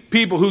these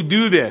people who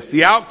do this,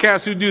 the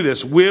outcasts who do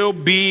this, will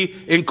be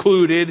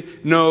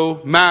included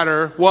no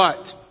matter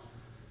what.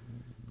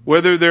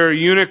 Whether they're a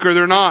eunuch or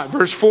they're not.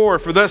 Verse 4,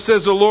 for thus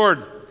says the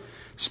Lord,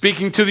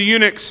 speaking to the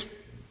eunuchs.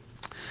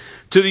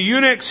 To the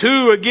eunuchs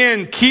who,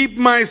 again, keep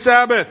my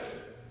Sabbath.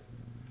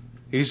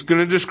 He's going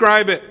to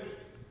describe it.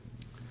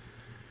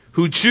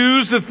 Who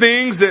choose the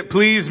things that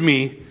please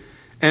me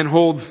and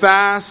hold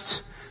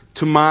fast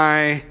to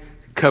my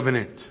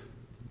covenant.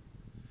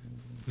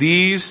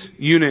 These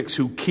eunuchs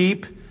who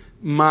keep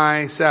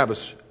my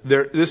Sabbaths.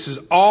 This is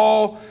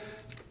all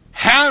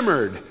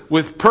hammered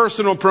with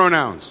personal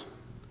pronouns.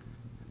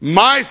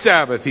 My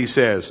Sabbath, he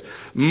says.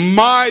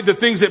 The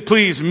things that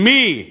please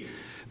me.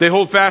 They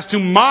hold fast to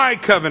my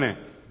covenant.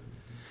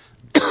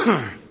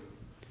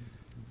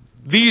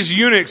 These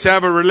eunuchs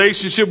have a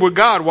relationship with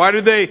God. Why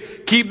do they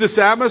keep the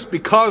Sabbaths?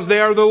 Because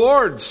they are the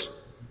Lord's.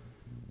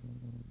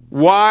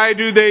 Why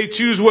do they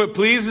choose what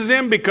pleases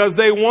Him? Because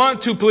they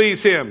want to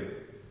please Him.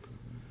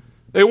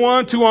 They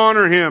want to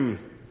honor Him.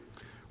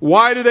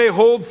 Why do they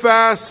hold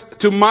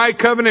fast to my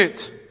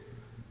covenant?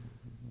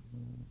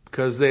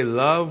 Because they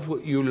love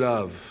what you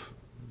love.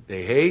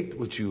 They hate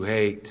what you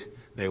hate.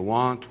 They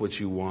want what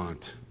you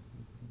want.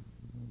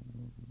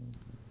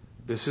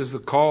 This is the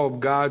call of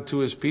God to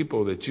His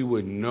people, that you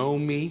would know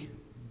me,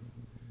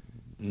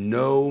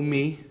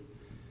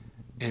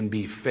 and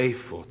be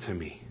faithful to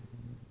me.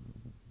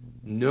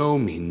 Know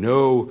me,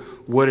 know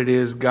what it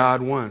is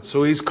God wants.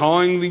 So He's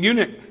calling the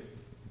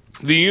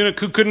eunuch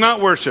who could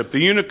not worship, the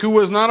eunuch who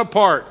was not a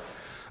part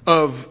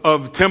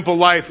of temple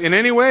life in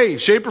any way,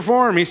 shape, or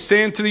form. He's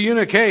saying to the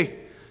eunuch, hey,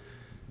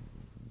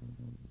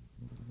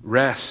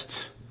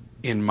 rest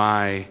in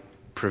my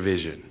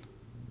provision.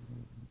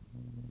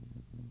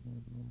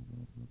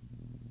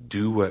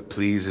 Do what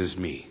pleases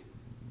me.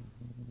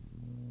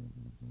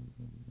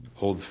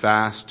 Hold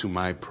fast to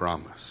my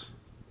promise.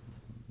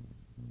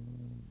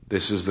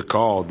 This is the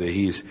call that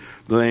He's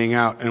laying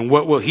out. And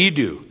what will He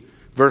do?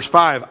 Verse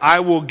 5, I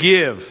will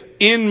give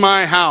in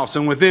my house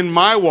and within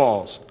my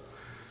walls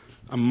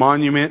a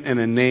monument and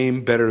a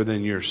name better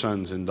than your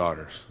sons and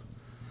daughters.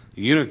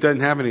 The eunuch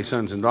doesn't have any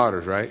sons and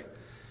daughters, right?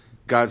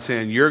 God's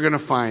saying, you're going to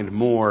find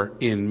more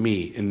in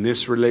me, in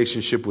this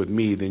relationship with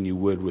me, than you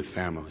would with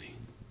family.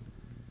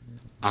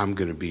 I'm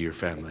going to be your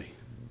family.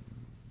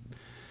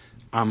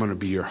 I'm going to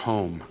be your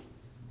home.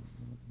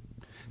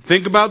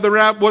 Think about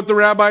what the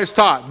rabbis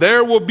taught.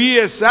 There will be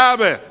a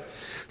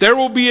Sabbath. There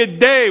will be a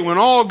day when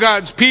all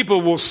God's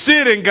people will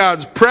sit in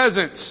God's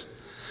presence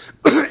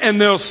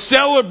and they'll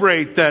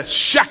celebrate the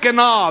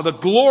Shekinah, the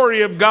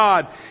glory of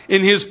God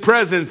in His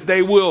presence.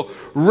 They will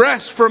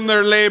rest from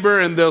their labor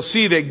and they'll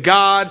see that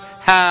God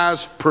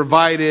has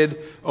provided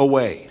a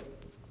way.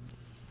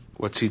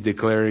 What's He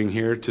declaring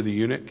here to the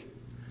eunuch?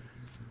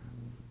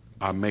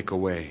 I'll make a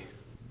way.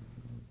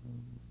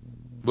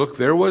 Look,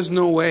 there was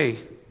no way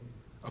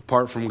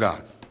apart from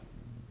God.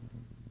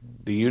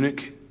 The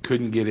eunuch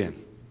couldn't get in.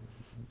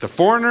 The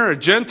foreigner, a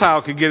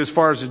Gentile, could get as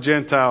far as the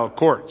Gentile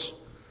courts.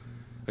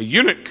 A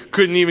eunuch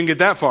couldn't even get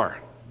that far.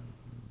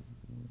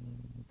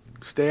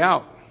 Stay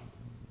out.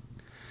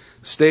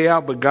 Stay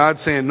out, but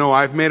God's saying, no,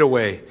 I've made a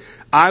way.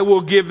 I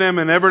will give them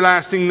an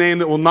everlasting name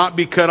that will not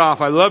be cut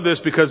off. I love this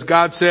because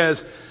God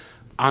says,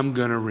 I'm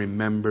going to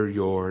remember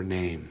your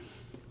name.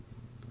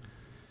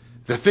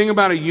 The thing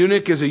about a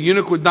eunuch is a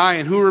eunuch would die,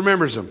 and who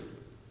remembers him?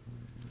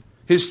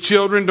 His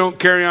children don't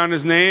carry on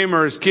his name,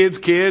 or his kids'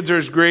 kids, or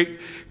his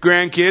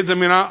great-grandkids. I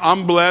mean,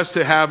 I'm blessed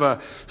to have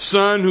a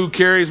son who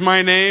carries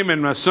my name,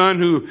 and a son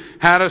who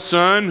had a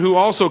son who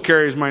also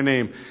carries my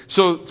name.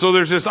 So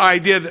there's this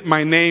idea that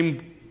my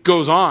name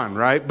goes on,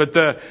 right? But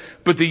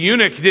the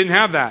eunuch didn't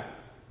have that.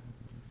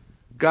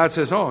 God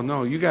says, oh,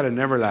 no, you got an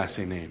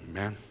everlasting name,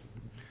 man.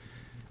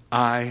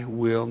 I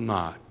will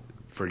not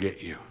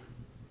forget you.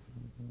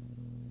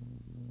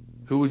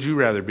 Who would you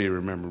rather be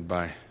remembered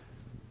by?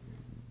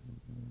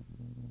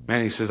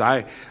 Man, He says,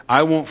 I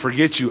won't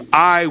forget you.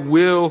 I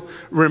will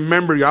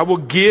remember you. I will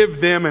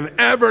give them an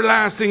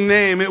everlasting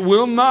name. It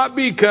will not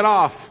be cut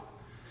off.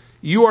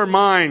 You are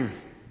mine.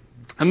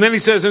 And then He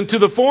says, and to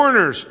the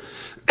foreigners,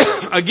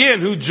 again,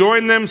 who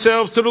join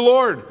themselves to the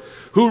Lord,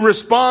 who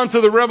respond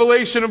to the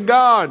revelation of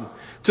God,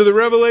 to the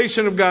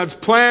revelation of God's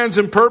plans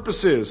and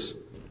purposes.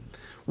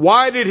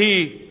 Why did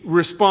He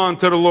respond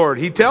to the Lord?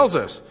 He tells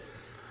us.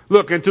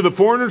 Look, and to the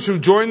foreigners who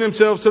join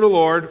themselves to the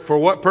Lord, for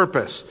what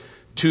purpose?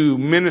 To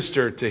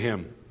minister to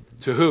Him.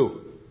 To who?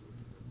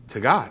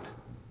 To God.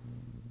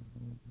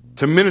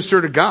 To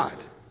minister to God.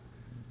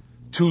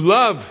 To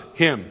love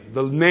Him,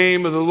 the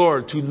name of the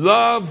Lord. To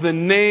love the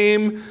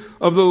name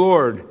of the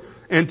Lord.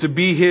 And to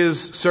be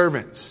His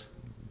servants.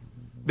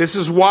 This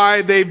is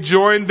why they've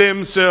joined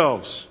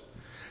themselves.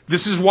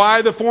 This is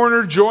why the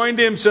foreigner joined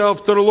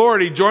himself to the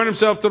Lord. He joined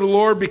himself to the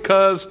Lord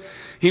because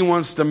he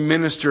wants to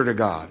minister to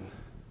God.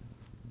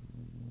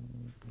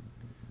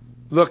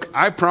 Look,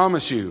 I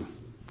promise you,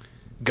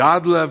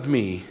 God loved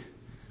me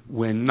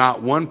when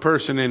not one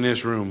person in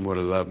this room would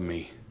have loved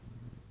me.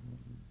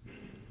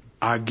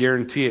 I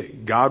guarantee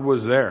it. God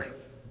was there.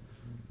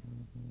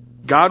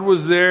 God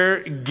was there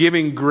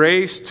giving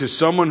grace to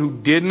someone who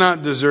did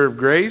not deserve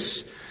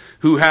grace,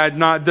 who had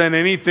not done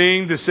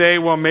anything to say,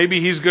 well, maybe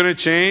he's going to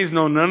change.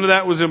 No, none of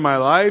that was in my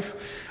life.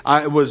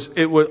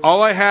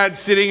 All I had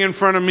sitting in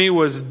front of me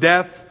was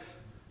death.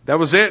 That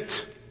was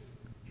it.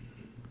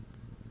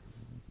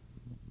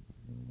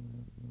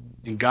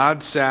 And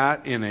God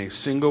sat in a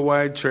single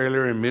wide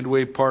trailer in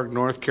Midway Park,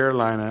 North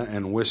Carolina,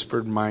 and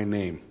whispered my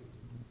name.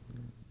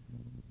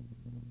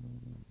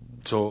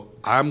 So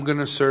I'm going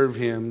to serve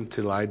Him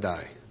till I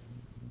die.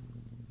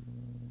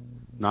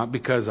 Not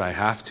because I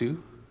have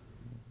to.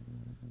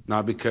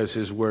 Not because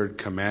His word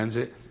commands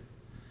it.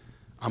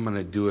 I'm going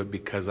to do it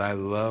because I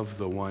love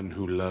the one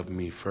who loved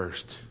me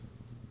first.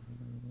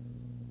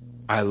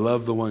 I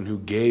love the one who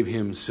gave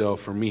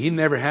Himself for me. He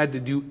never had to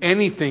do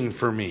anything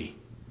for me.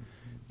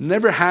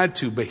 Never had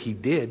to, but He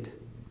did.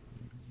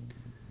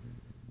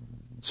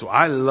 So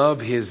I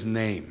love His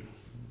name.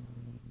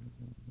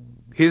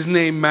 His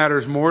name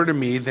matters more to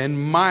me than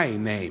my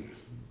name.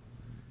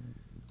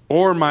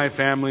 Or my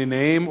family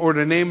name, or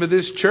the name of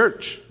this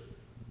church.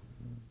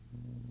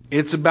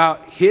 It's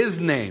about His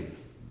name.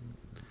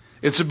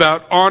 It's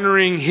about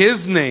honoring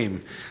His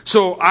name.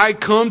 So I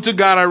come to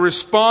God, I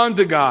respond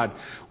to God.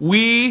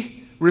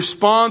 We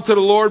respond to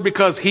the Lord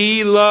because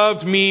He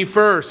loved me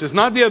first. It's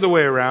not the other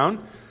way around.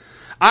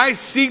 I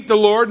seek the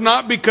Lord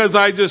not because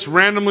I just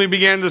randomly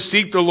began to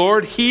seek the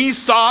Lord. He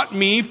sought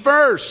me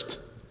first.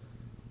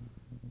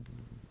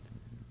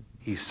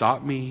 He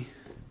sought me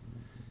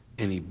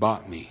and He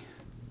bought me.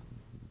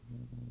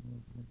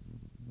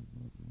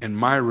 And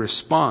my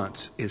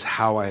response is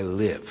how I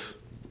live.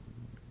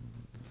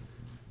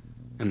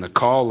 And the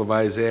call of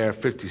Isaiah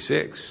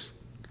 56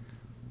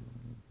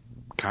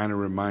 kind of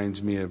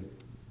reminds me of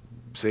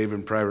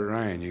Saving Private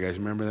Ryan. You guys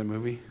remember that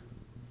movie?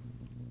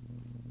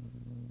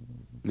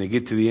 And they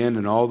get to the end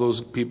and all those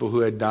people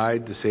who had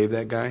died to save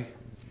that guy.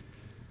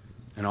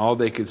 And all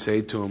they could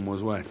say to him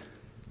was what?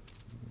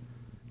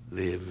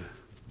 Live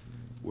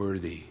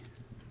worthy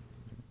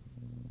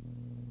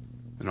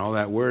And all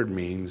that word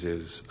means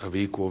is of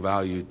equal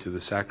value to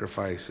the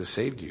sacrifice that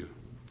saved you.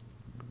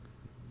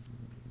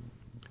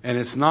 And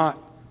it's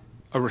not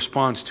a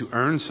response to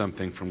earn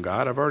something from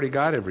God. I've already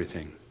got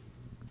everything.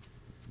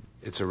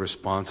 It's a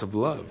response of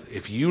love.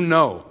 If you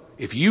know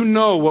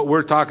what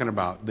we're talking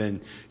about,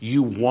 then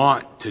you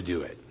want to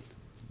do it.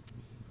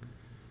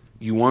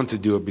 You want to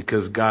do it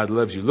because God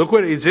loves you.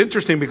 It's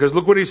interesting because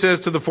look what he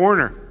says to the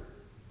foreigner.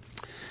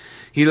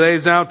 He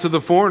lays out to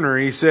the foreigner,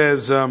 he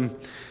says, to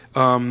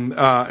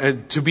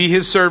be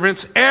his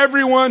servants,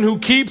 everyone who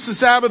keeps the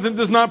Sabbath and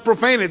does not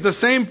profane it. The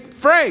same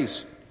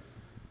phrase.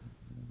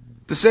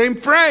 The same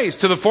phrase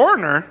to the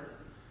foreigner.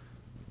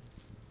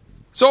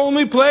 It's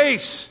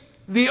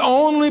the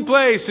only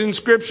place in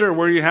Scripture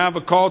where you have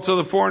a call to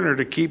the foreigner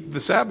to keep the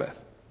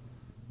Sabbath.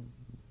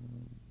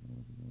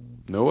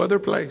 No other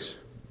place.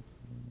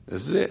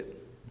 This is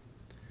it.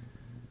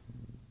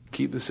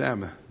 Keep the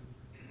Sabbath.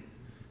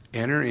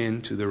 Enter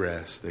into the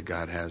rest that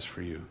God has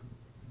for you.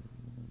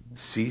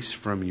 Cease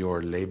from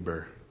your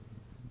labor.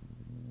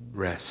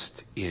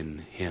 Rest in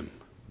Him.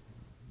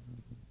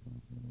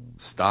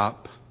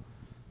 Stop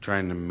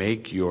trying to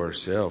make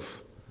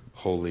yourself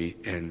holy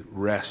and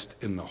rest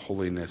in the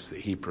holiness that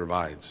He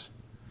provides.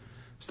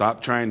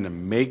 Stop trying to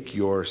make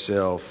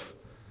yourself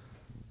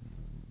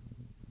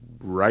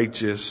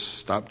righteous.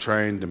 Stop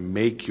trying to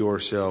make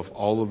yourself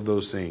all of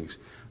those things.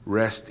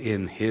 Rest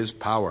in His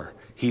power.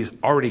 He's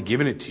already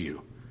given it to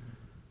you.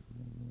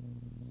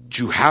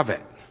 You have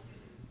it.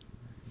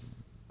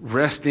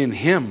 Rest in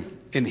Him,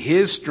 in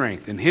His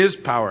strength, in His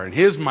power, in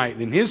His might,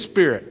 in His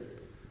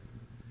Spirit.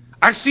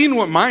 I've seen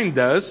what mine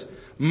does.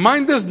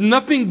 Mine does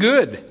nothing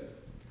good.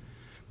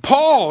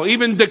 Paul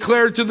even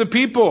declared to the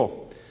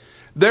people,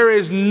 there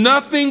is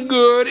nothing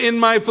good in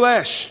my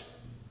flesh.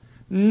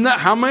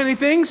 How many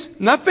things?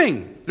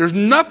 Nothing. There's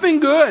nothing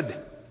good.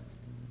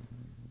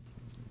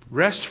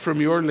 Rest from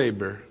your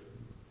labor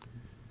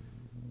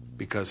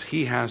because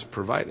He has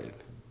provided.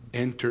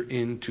 Enter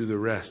into the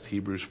rest.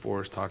 Hebrews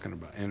 4 is talking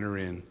about. Enter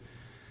in.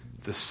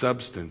 The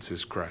substance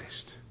is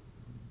Christ.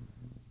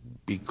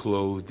 Be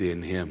clothed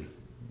in Him.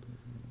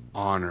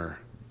 Honor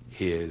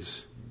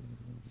His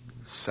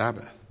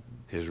Sabbath,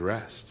 His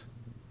rest.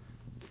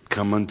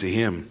 Come unto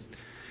Him.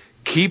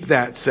 Keep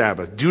that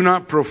Sabbath. Do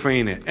not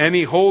profane it. And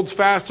He holds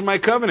fast to my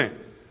covenant.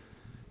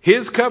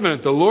 His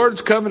covenant, the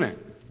Lord's covenant.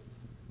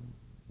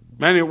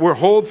 Man, we're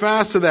hold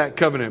fast to that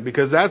covenant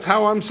because that's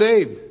how I'm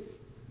saved.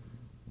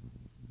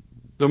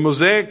 The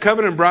Mosaic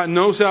covenant brought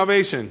no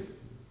salvation.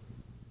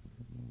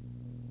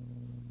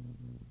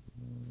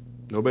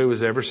 Nobody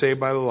was ever saved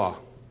by the law.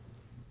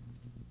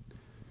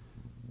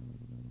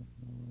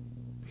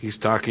 He's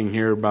talking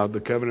here about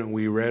the covenant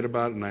we read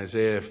about in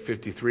Isaiah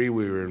 53.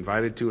 We were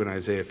invited to in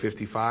Isaiah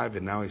 55.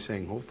 And now he's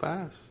saying, hold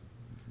fast.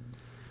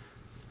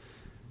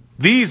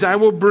 These I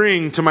will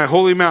bring to my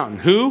holy mountain.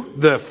 Who?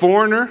 The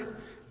foreigner,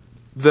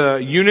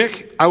 the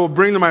eunuch. I will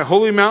bring to my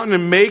holy mountain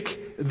and make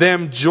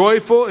them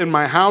joyful in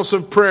my house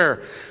of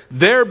prayer.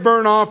 Their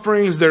burnt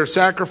offerings, their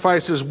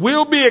sacrifices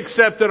will be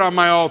accepted on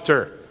my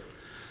altar.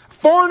 A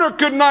foreigner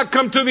could not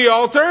come to the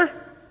altar.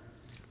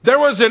 There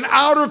was an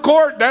outer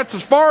court. That's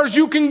as far as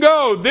you can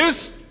go.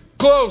 This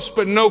close,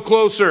 but no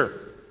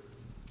closer.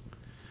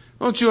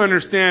 Don't you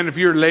understand if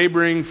you're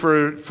laboring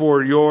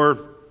for your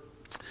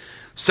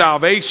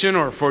salvation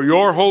or for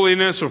your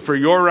holiness or for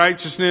your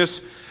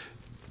righteousness,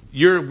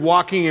 you're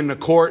walking in the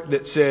court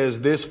that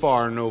says this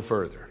far, no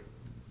further.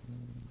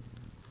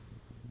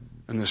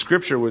 And the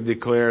Scripture would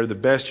declare the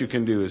best you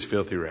can do is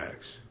filthy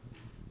rags.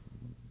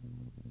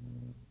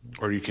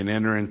 Or you can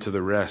enter into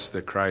the rest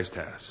that Christ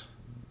has.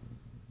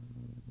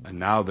 And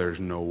now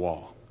there's no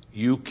wall.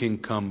 You can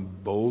come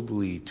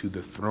boldly to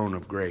the throne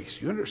of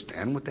grace. You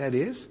understand what that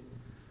is?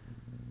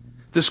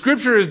 The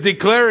Scripture is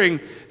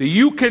declaring that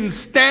you can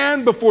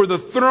stand before the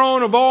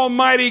throne of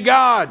Almighty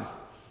God.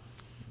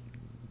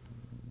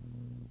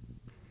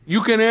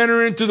 You can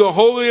enter into the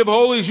Holy of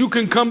Holies. You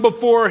can come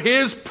before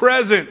His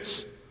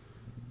presence.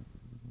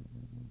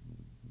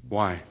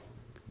 Why?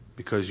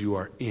 Because you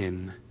are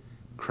in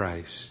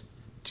Christ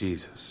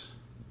Jesus.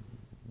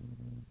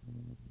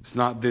 It's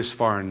not this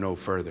far and no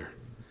further.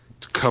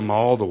 To come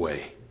all the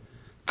way.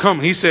 Come,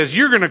 He says,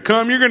 you're going to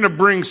come. You're going to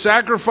bring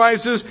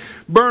sacrifices,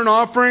 burnt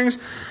offerings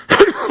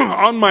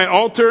on my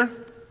altar.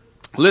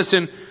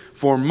 Listen,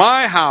 for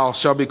my house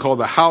shall be called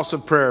the house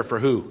of prayer for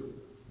who?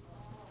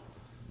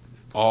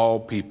 All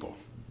people.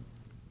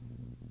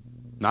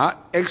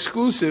 Not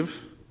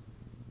exclusive,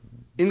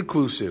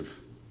 inclusive.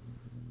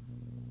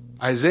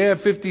 Isaiah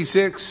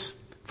 56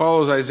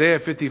 follows Isaiah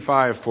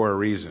 55 for a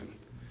reason.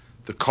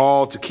 The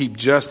call to keep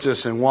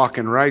justice and walk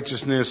in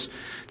righteousness,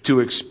 to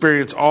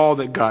experience all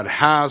that God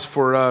has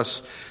for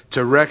us,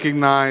 to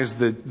recognize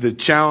the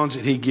challenge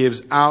that He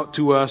gives out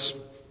to us.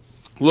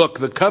 Look,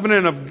 the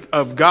covenant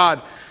of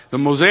God, the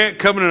Mosaic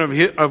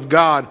covenant of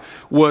God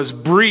was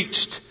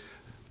breached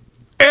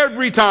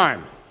every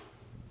time.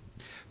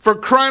 For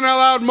crying out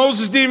loud,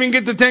 Moses didn't even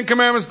get the 10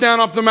 Commandments down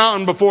off the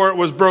mountain before it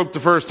was broke the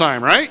first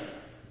time, right?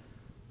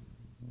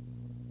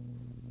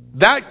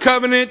 That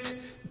covenant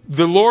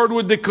the Lord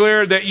would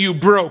declare that you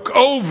broke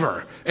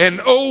over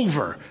and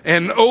over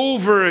and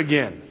over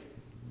again.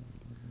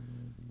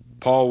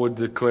 Paul would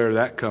declare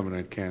that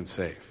covenant can't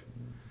save.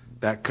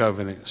 That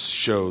covenant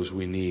shows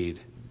we need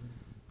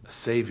a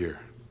Savior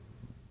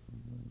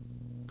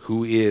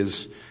who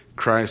is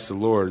Christ the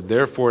Lord.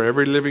 Therefore,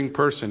 every living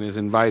person is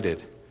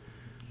invited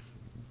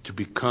to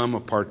become a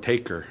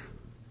partaker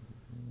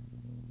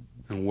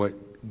in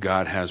what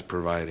God has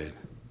provided.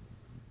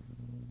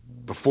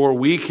 Before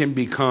we can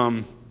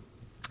become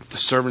the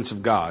servants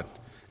of God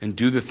and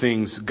do the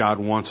things God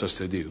wants us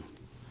to do,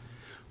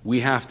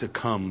 we have to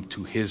come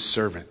to His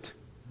servant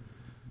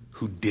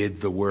who did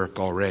the work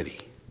already.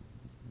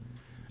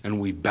 And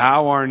we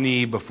bow our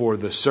knee before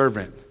the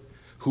servant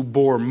who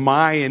bore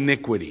my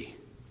iniquity,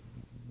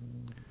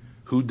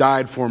 who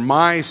died for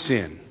my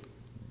sin,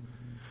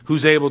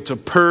 who's able to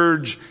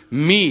purge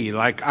me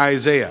like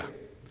Isaiah.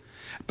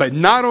 But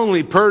not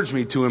only purge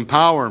me, to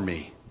empower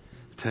me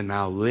to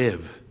now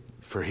live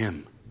for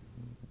Him.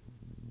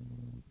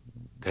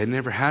 They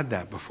never had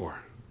that before.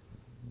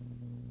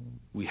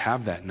 We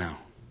have that now.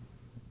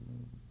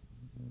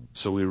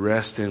 So we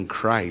rest in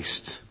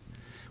Christ.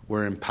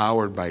 We're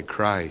empowered by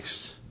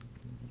Christ.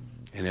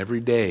 And every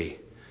day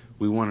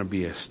we want to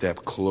be a step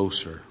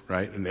closer,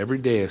 right? And every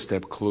day a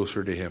step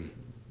closer to Him.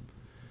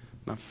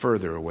 Not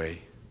further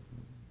away.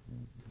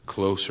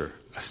 Closer.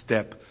 A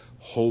step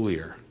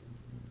holier.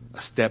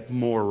 A step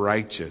more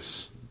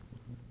righteous.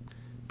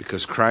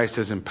 Because Christ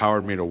has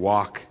empowered me to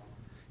walk.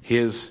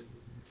 His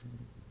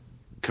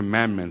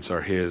commandments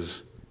are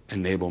His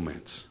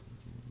enablements.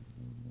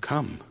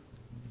 Come.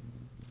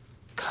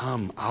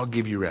 Come, I'll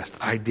give you rest.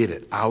 I did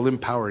it. I'll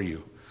empower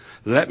you.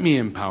 Let me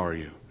empower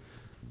you.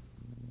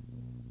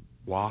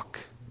 Walk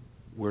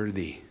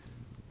worthy.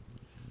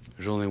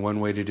 There's only one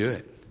way to do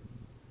it.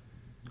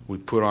 We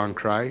put on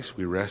Christ.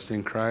 We rest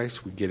in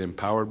Christ. We get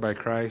empowered by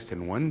Christ.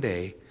 And one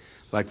day,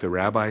 like the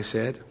rabbi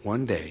said,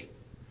 one day,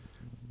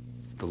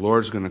 the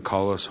Lord's going to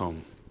call us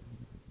home.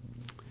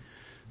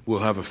 We'll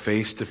have a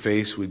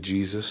face-to-face with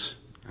Jesus.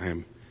 I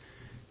am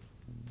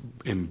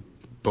in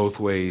both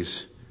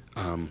ways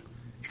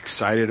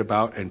excited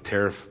about and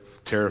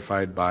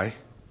terrified by.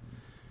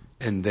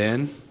 And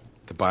then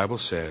the Bible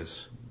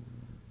says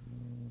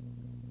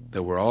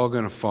that we're all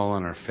going to fall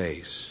on our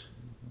face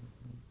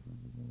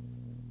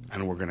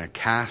and we're going to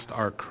cast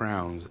our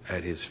crowns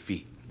at His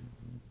feet.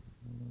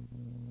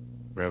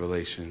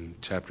 Revelation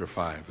chapter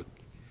 5.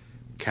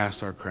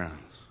 Cast our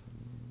crowns.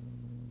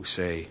 We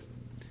say,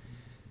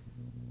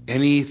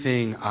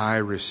 anything I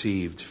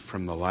received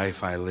from the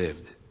life I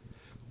lived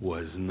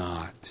was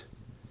not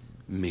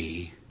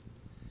me.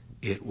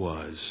 It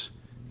was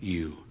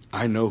you.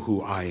 I know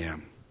who I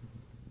am.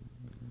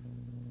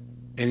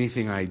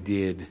 Anything I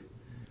did,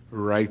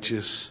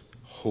 righteous,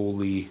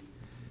 holy,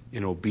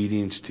 in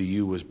obedience to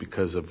you, was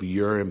because of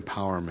your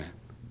empowerment.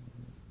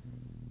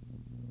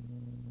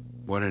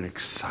 What an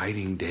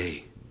exciting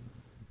day.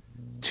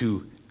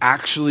 To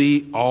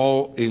actually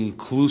all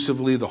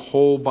inclusively, the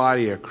whole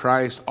body of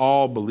Christ,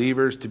 all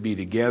believers to be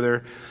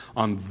together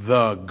on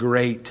the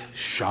great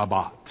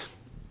Shabbat.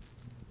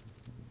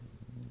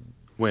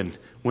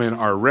 When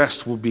our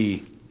rest will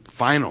be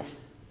final.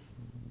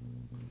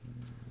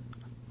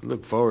 I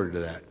look forward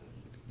to that.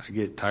 I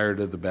get tired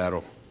of the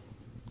battle.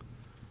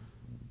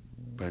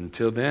 But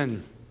until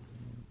then,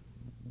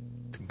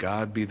 to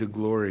God be the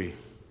glory.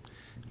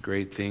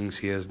 Great things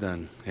He has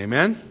done.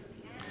 Amen?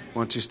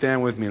 Why don't you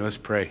stand with me? Let's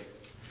pray.